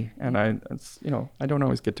we, and I don't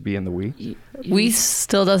always get to be in the we. We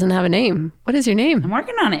still doesn't have a name. What is your name? I'm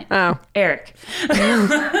working on it. Oh, Eric.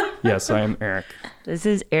 Yes, I am Eric. This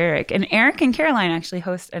is Eric. And Eric and Caroline actually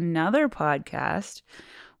host another podcast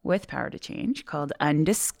with Power to Change called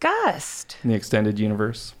Undiscussed. In the extended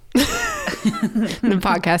universe. The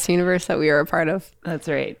podcast universe that we are a part of. That's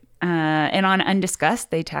right. And on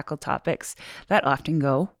Undiscussed, they tackle topics that often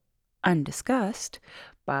go undiscussed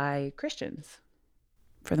by Christians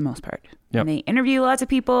for the most part. Yep. And they interview lots of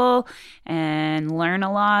people and learn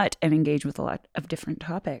a lot and engage with a lot of different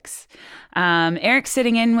topics. Eric's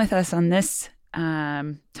sitting in with us on this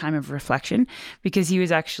time of reflection because he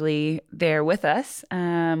was actually there with us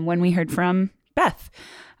when we heard from Beth.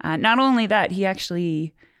 Not only that, he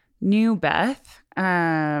actually knew Beth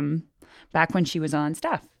back when she was on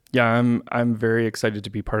staff. Yeah, I'm very excited to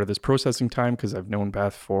be part of this processing time because I've known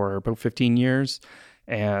Beth for about 15 years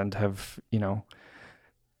and have,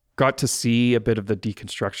 got to see a bit of the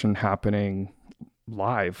deconstruction happening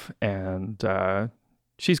live. And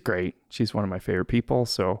she's great. She's one of my favorite people.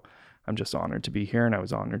 So I'm just honored to be here, and I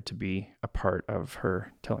was honored to be a part of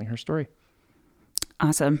her telling her story.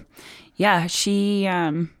 Awesome. Yeah, she's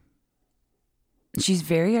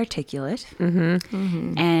very articulate. Mm-hmm.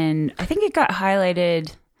 Mm-hmm. And I think it got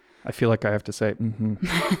highlighted. I feel like I have to say,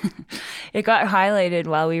 It got highlighted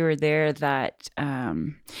while we were there that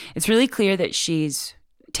it's really clear that she's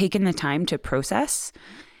taken the time to process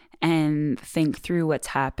and think through what's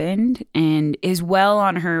happened and is well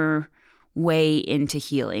on her way into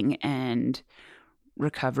healing and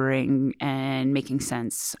recovering and making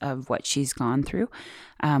sense of what she's gone through,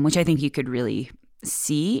 which I think you could really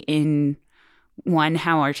see in, one,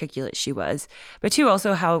 how articulate she was, but two,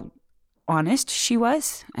 also how honest she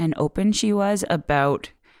was and open she was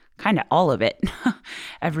about kind of all of it,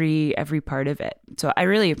 every part of it. So I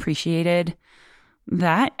really appreciated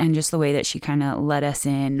that, and just the way that she kind of let us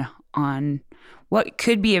in on what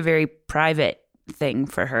could be a very private thing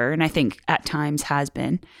for her, and I think at times has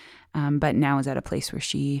been, but now is at a place where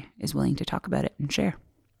she is willing to talk about it and share.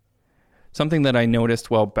 Something that I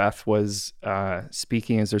noticed while Beth was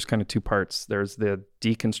speaking is there's kind of two parts. There's the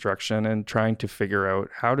deconstruction and trying to figure out,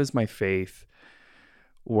 how does my faith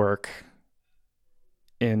work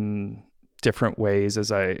in different ways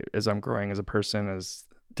as I'm growing as a person, as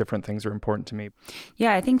different things are important to me.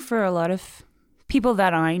 Yeah, I think for a lot of people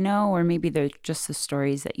that I know, or maybe they're just the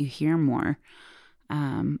stories that you hear more,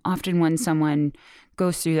 often when someone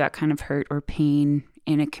goes through that kind of hurt or pain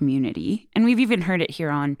in a community, and we've even heard it here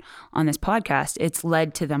on this podcast, it's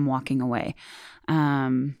led to them walking away,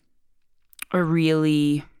 or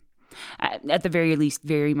really, at the very least,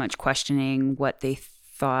 very much questioning what they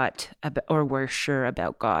thought about or were sure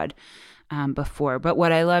about God before. But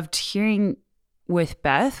what I loved hearing with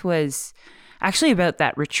Beth was actually about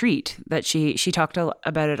that retreat that she talked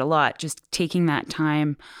about it a lot, just taking that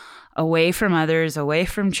time away from others, away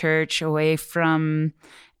from church, away from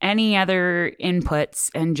any other inputs,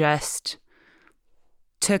 and just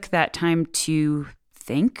took that time to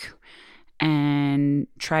think and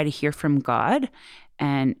try to hear from God.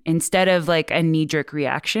 And instead of like a knee-jerk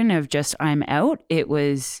reaction of just, I'm out, it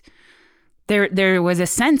was, there was a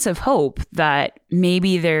sense of hope that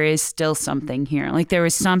maybe there is still something here. Like there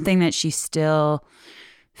was something that she still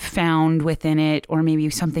found within it, or maybe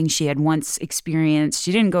something she had once experienced.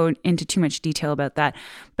 She didn't go into too much detail about that,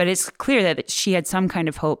 but it's clear that she had some kind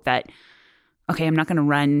of hope that, okay, I'm not going to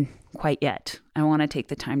run quite yet. I want to take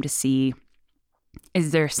the time to see,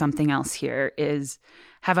 is there something else here?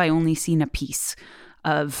 Have I only seen a piece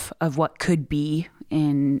of what could be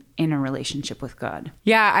in a relationship with God?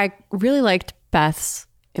 Yeah, I really liked Beth's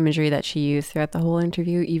imagery that she used throughout the whole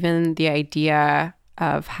interview, even the idea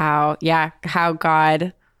of how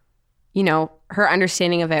God, her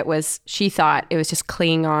understanding of it was, she thought it was just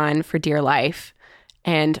clinging on for dear life.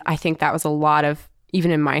 And I think that was a lot of,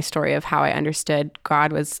 even in my story, of how I understood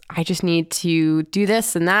God was, I just need to do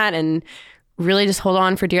this and that and really just hold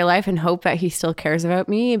on for dear life and hope that he still cares about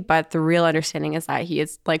me. But the real understanding is that he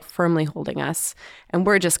is like firmly holding us, and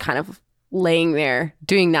we're just kind of laying there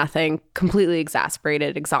doing nothing, completely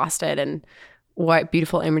exasperated, exhausted. And what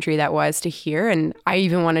beautiful imagery that was to hear. And I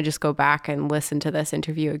even want to just go back and listen to this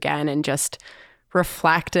interview again and just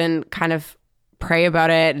reflect and kind of pray about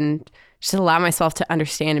it and just allow myself to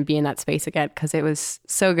understand and be in that space again, because it was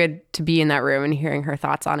so good to be in that room and hearing her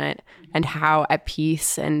thoughts on it and how at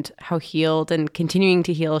peace and how healed and continuing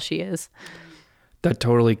to heal she is. That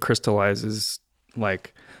totally crystallizes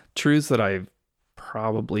like truths that I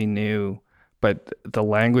probably knew, but the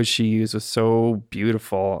language she used was so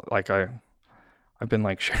beautiful. Like I've been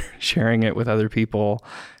like sharing it with other people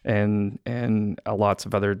and lots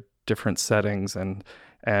of other different settings, and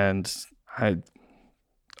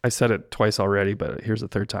I said it twice already, but here's the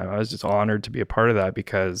third time. I was just honored to be a part of that,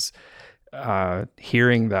 because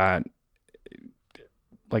hearing that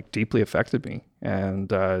like deeply affected me,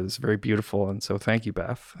 and it's very beautiful. And so thank you,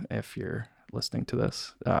 Beth, if you're listening to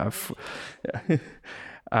this.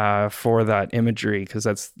 for that imagery,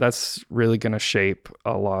 because that's really going to shape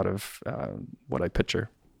a lot of what I picture.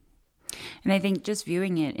 And I think just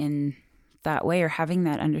viewing it in that way, or having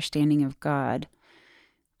that understanding of God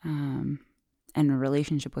and a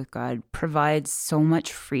relationship with God, provides so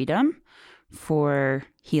much freedom for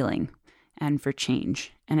healing and for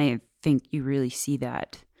change. And I think you really see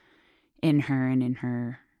that in her and in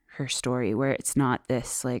her story, where it's not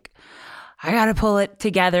this like, I got to pull it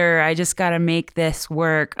together, I just got to make this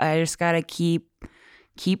work, I just got to keep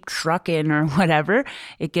trucking or whatever.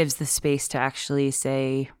 It gives the space to actually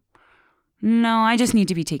say, no, I just need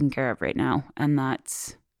to be taken care of right now. And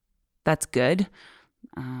that's good.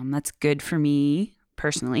 That's good for me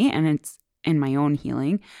personally, and it's in my own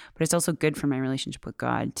healing, but it's also good for my relationship with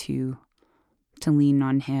God to lean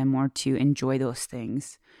on him, or to enjoy those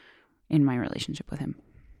things in my relationship with him.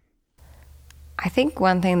 I think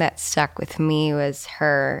one thing that stuck with me was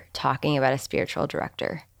her talking about a spiritual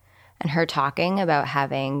director, and her talking about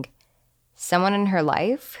having someone in her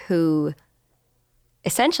life who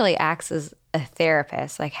essentially acts as a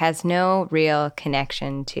therapist, like has no real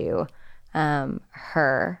connection to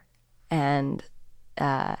her and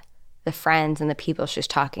the friends and the people she's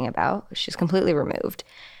talking about. She's completely removed,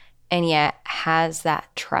 and yet has that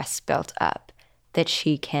trust built up that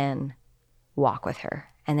she can walk with her,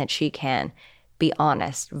 and that she can be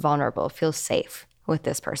honest, vulnerable, feel safe with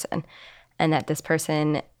this person, and that this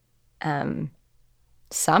person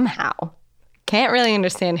somehow, can't really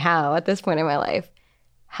understand how at this point in my life,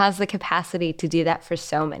 has the capacity to do that for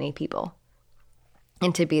so many people,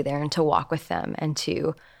 and to be there and to walk with them, and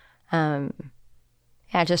to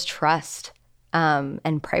just trust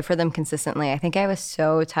and pray for them consistently. I think I was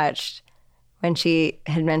so touched when she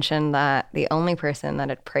had mentioned that the only person that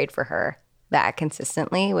had prayed for her that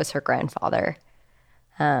consistently was her grandfather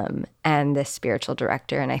and this spiritual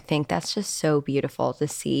director. And I think that's just so beautiful to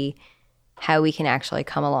see how we can actually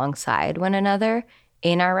come alongside one another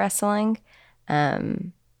in our wrestling.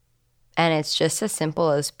 And it's just as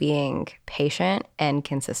simple as being patient and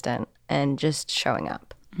consistent and just showing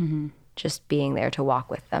up, just being there to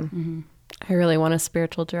walk with them. I really want a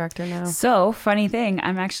spiritual director now. So, funny thing,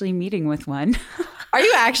 I'm actually meeting with one. Are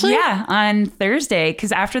you actually? Yeah, on Thursday.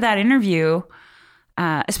 Because after that interview,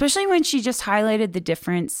 especially when she just highlighted the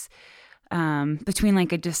difference between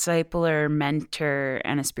like a disciple or mentor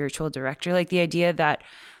and a spiritual director, like the idea that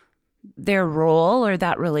their role or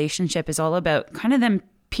that relationship is all about kind of them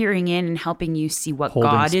peering in and helping you see what Holding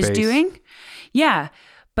God is space. doing. Yeah.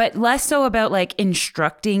 But less so about like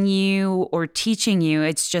instructing you or teaching you.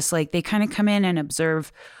 It's just like they kind of come in and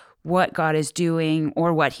observe what God is doing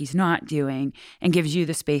or what he's not doing, and gives you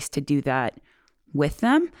the space to do that with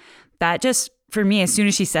them. That just, for me, as soon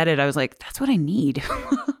as she said it, I was like, that's what I need.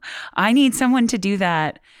 I need someone to do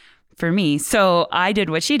that for me. So I did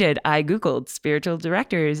what she did. I Googled spiritual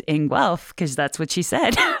directors in Guelph, because that's what she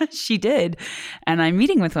said she did. And I'm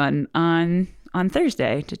meeting with one on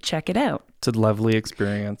Thursday to check it out. It's a lovely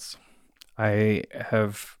experience. I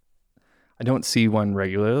don't see one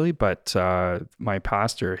regularly, but my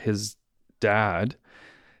pastor, his dad,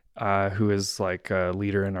 who is like a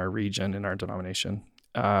leader in our region, in our denomination,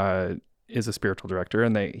 is a spiritual director,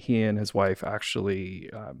 and he and his wife actually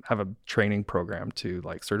have a training program to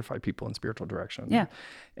like certify people in spiritual direction. Yeah.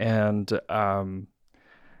 And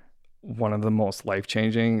one of the most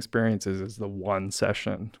life-changing experiences is the one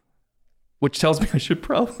session, which tells me I should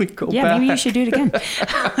probably go back. Yeah, maybe you should do it again.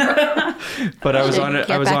 But I was on it.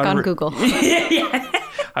 Get back on Google.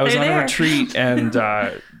 I was on a retreat, and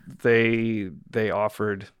they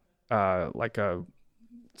offered like a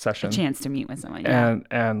session, A chance to meet with someone. Yeah.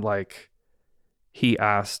 and like he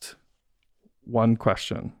asked one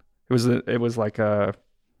question. It was like a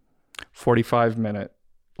 45-minute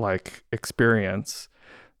like experience,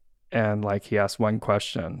 and like he asked one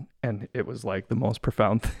question, and it was like the most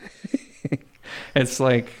profound thing. It's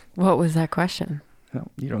like, What was that question? no,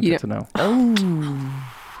 you don't get to know. Oh,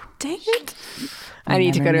 dang it. I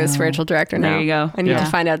need to go to a spiritual director now. There you go. I need Yeah.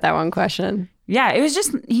 to find out that one question. Yeah, it was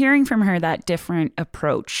just hearing from her that different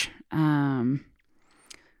approach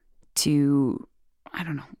to, I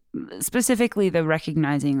don't know, specifically the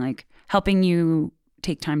recognizing, like helping you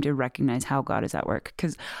take time to recognize how God is at work.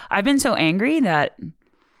 Because I've been so angry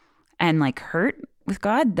and like hurt with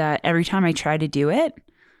God that every time I try to do it,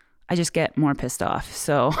 I just get more pissed off.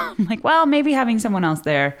 So I'm like, well, maybe having someone else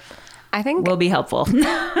there I think will be helpful.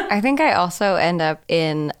 I think I also end up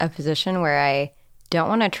in a position where I don't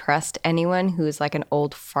want to trust anyone who's like an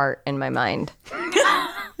old fart in my mind.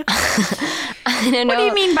 I don't know. What do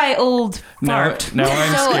you mean by old fart? Now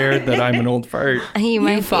I'm scared that I'm an old fart. You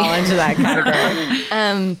might fall into that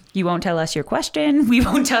category. You won't tell us your question. We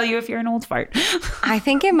won't tell you if you're an old fart. I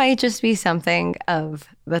think it might just be something of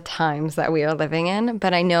the times that we are living in.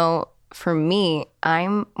 But I know for me,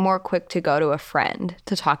 I'm more quick to go to a friend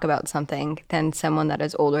to talk about something than someone that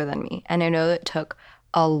is older than me. And I know it took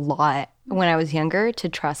a lot when I was younger to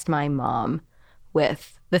trust my mom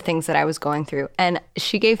with the things that I was going through. And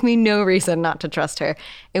she gave me no reason not to trust her.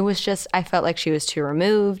 It was just, I felt like she was too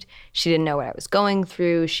removed. She didn't know what I was going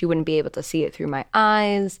through. She wouldn't be able to see it through my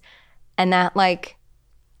eyes. And that, like,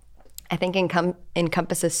 I think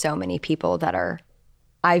encompasses so many people that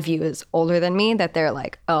I view as older than me, that they're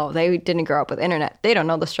like, oh, they didn't grow up with internet. They don't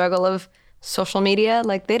know the struggle of social media.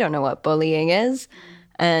 Like, they don't know what bullying is.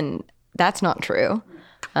 And that's not true.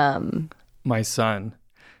 My son,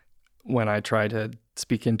 when I try to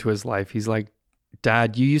speak into his life, he's like,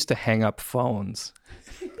 Dad, you used to hang up phones.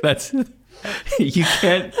 That's you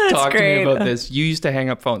can't talk great. to me about this. You used to hang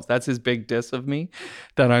up phones. That's his big diss of me,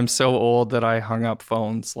 that I'm so old that I hung up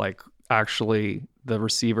phones, like actually the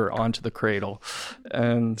receiver onto the cradle.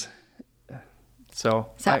 And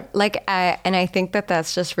I think that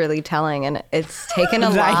that's just really telling, and it's taken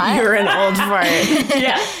a That lot. you're an old fart.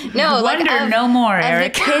 Yeah. No, like, Wonder no more, of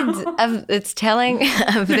Eric. the kids, it's telling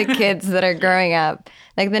of the kids that are growing up,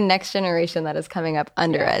 like the next generation that is coming up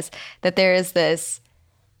under us, that there is this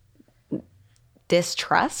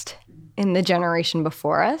distrust in the generation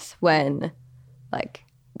before us when, like,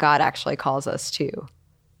 God actually calls us to,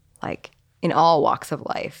 like, in all walks of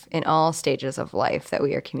life, in all stages of life, that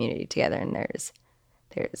we are community together, and there's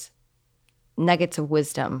nuggets of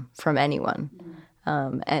wisdom from anyone.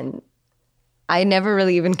 And I never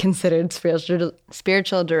really even considered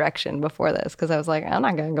spiritual direction before this, because I was like, I'm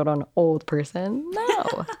not going to go to an old person.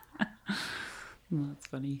 No. That's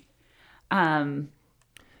funny.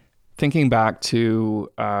 Thinking back to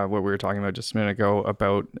what we were talking about just a minute ago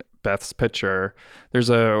about Beth's picture, there's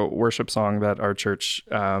a worship song that our church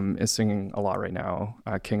is singing a lot right now,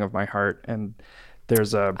 King of My Heart. And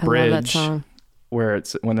there's a bridge. I love that song. Where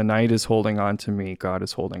it's, when the night is holding on to me, God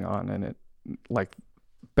is holding on. And it, like,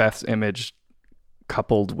 Beth's image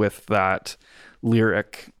coupled with that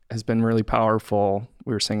lyric has been really powerful.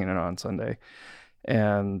 We were singing it on Sunday.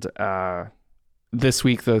 And this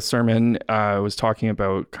week, the sermon was talking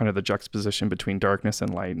about kind of the juxtaposition between darkness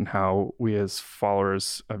and light, and how we as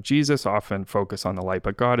followers of Jesus often focus on the light,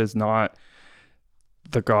 but God is not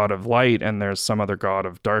the God of light, and there's some other God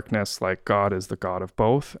of darkness. Like, God is the God of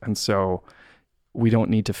both. And so we don't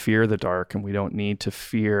need to fear the dark, and we don't need to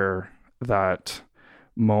fear that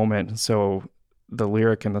moment. So the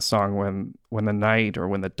lyric in the song, when the night or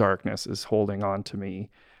when the darkness is holding on to me,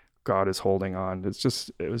 God is holding on.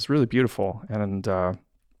 It was really beautiful. And I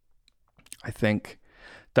think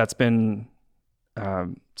that's been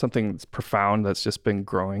something that's profound, that's just been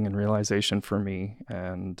growing in realization for me.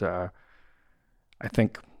 And I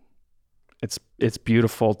think it's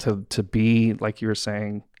beautiful to be, like you were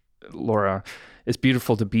saying, Laura, it's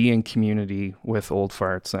beautiful to be in community with old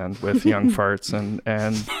farts and with young farts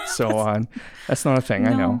and so on. That's not a thing,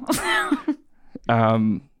 no. I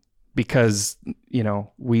know. Because, you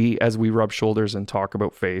know, as we rub shoulders and talk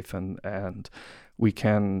about faith, and we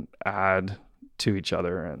can add to each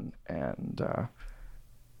other, and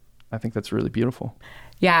I think that's really beautiful.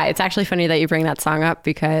 Yeah, it's actually funny that you bring that song up,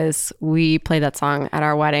 because we played that song at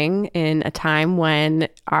our wedding in a time when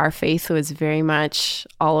our faith was very much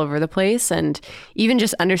all over the place. And even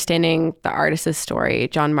just understanding the artist's story,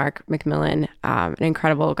 John Mark McMillan, an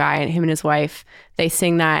incredible guy, and him and his wife, they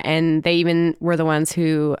sing that. And they even were the ones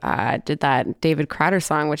who did that David Crowder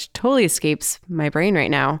song, which totally escapes my brain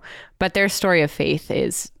right now. But their story of faith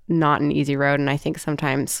is not an easy road. And I think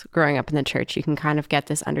sometimes growing up in the church, you can kind of get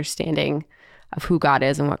this understanding of who God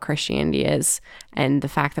is and what Christianity is, and the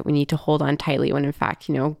fact that we need to hold on tightly, when in fact,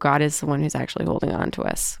 you know, God is the one who's actually holding on to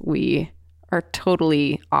us. We are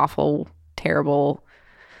totally awful, terrible,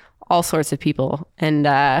 all sorts of people, and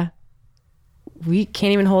we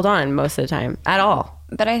can't even hold on most of the time at all.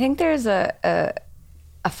 But I think there's a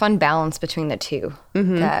fun balance between the two,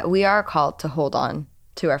 that we are called to hold on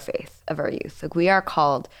to our faith of our youth. Like, we are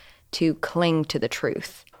called to cling to the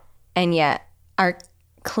truth, and yet our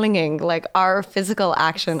clinging, like our physical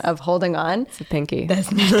action of holding on, It's a pinky.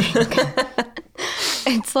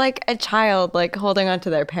 it's like a child, like, holding on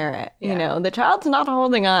to their parent. You know, the child's not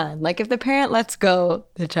holding on. Like, if the parent lets go,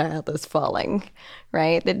 the child is falling,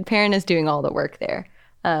 right? The parent is doing all the work there.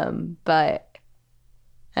 But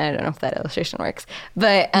I don't know if that illustration works,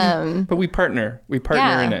 but we partner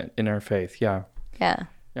in it, in our faith. Yeah.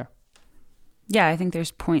 Yeah, I think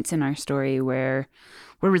there's points in our story where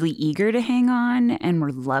we're really eager to hang on and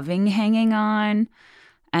we're loving hanging on.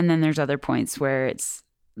 And then there's other points where it's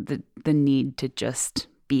the need to just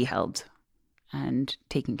be held and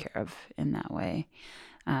taken care of in that way.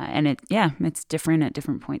 And it's different at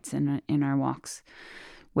different points in our walks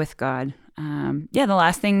with God. The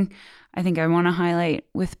last thing I think I want to highlight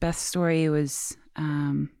with Beth's story was,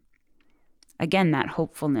 again, that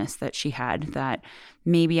hopefulness that she had, that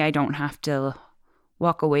maybe I don't have to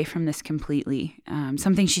walk away from this completely.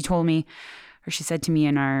 Something she told me, or she said to me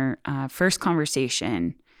in our first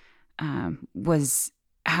conversation, was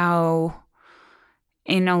how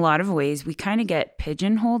in a lot of ways we kind of get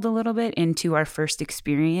pigeonholed a little bit into our first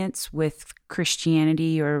experience with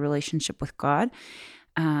Christianity or a relationship with God.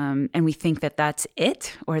 And we think that that's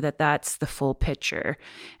it, or that that's the full picture.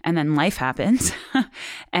 And then life happens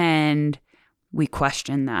and we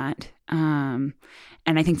question that. And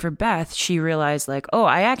I think for Beth, she realized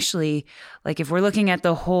I actually, if we're looking at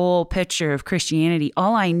the whole picture of Christianity,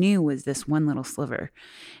 all I knew was this one little sliver.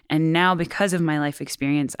 And now because of my life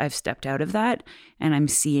experience, I've stepped out of that and I'm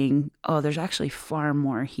seeing, there's actually far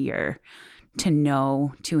more here to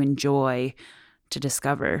know, to enjoy, to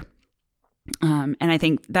discover. And I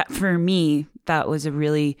think that for me, that was a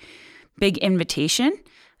really big invitation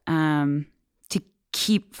to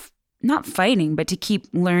keep not fighting, but to keep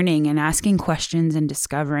learning and asking questions and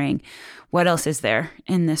discovering what else is there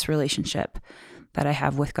in this relationship that I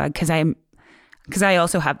have with God. Because I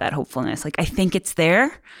also have that hopefulness. I think it's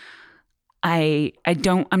there. I'm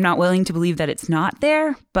not willing to believe that it's not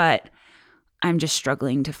there, but I'm just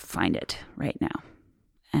struggling to find it right now.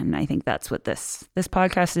 And I think that's what this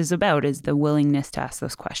podcast is about, is the willingness to ask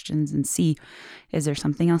those questions and see, is there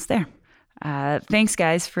something else there? Thanks,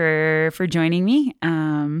 guys, for joining me.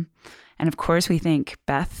 And of course, we thank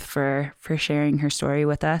Beth for sharing her story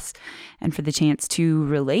with us and for the chance to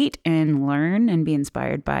relate and learn and be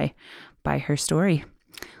inspired by her story.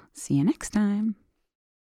 See you next time.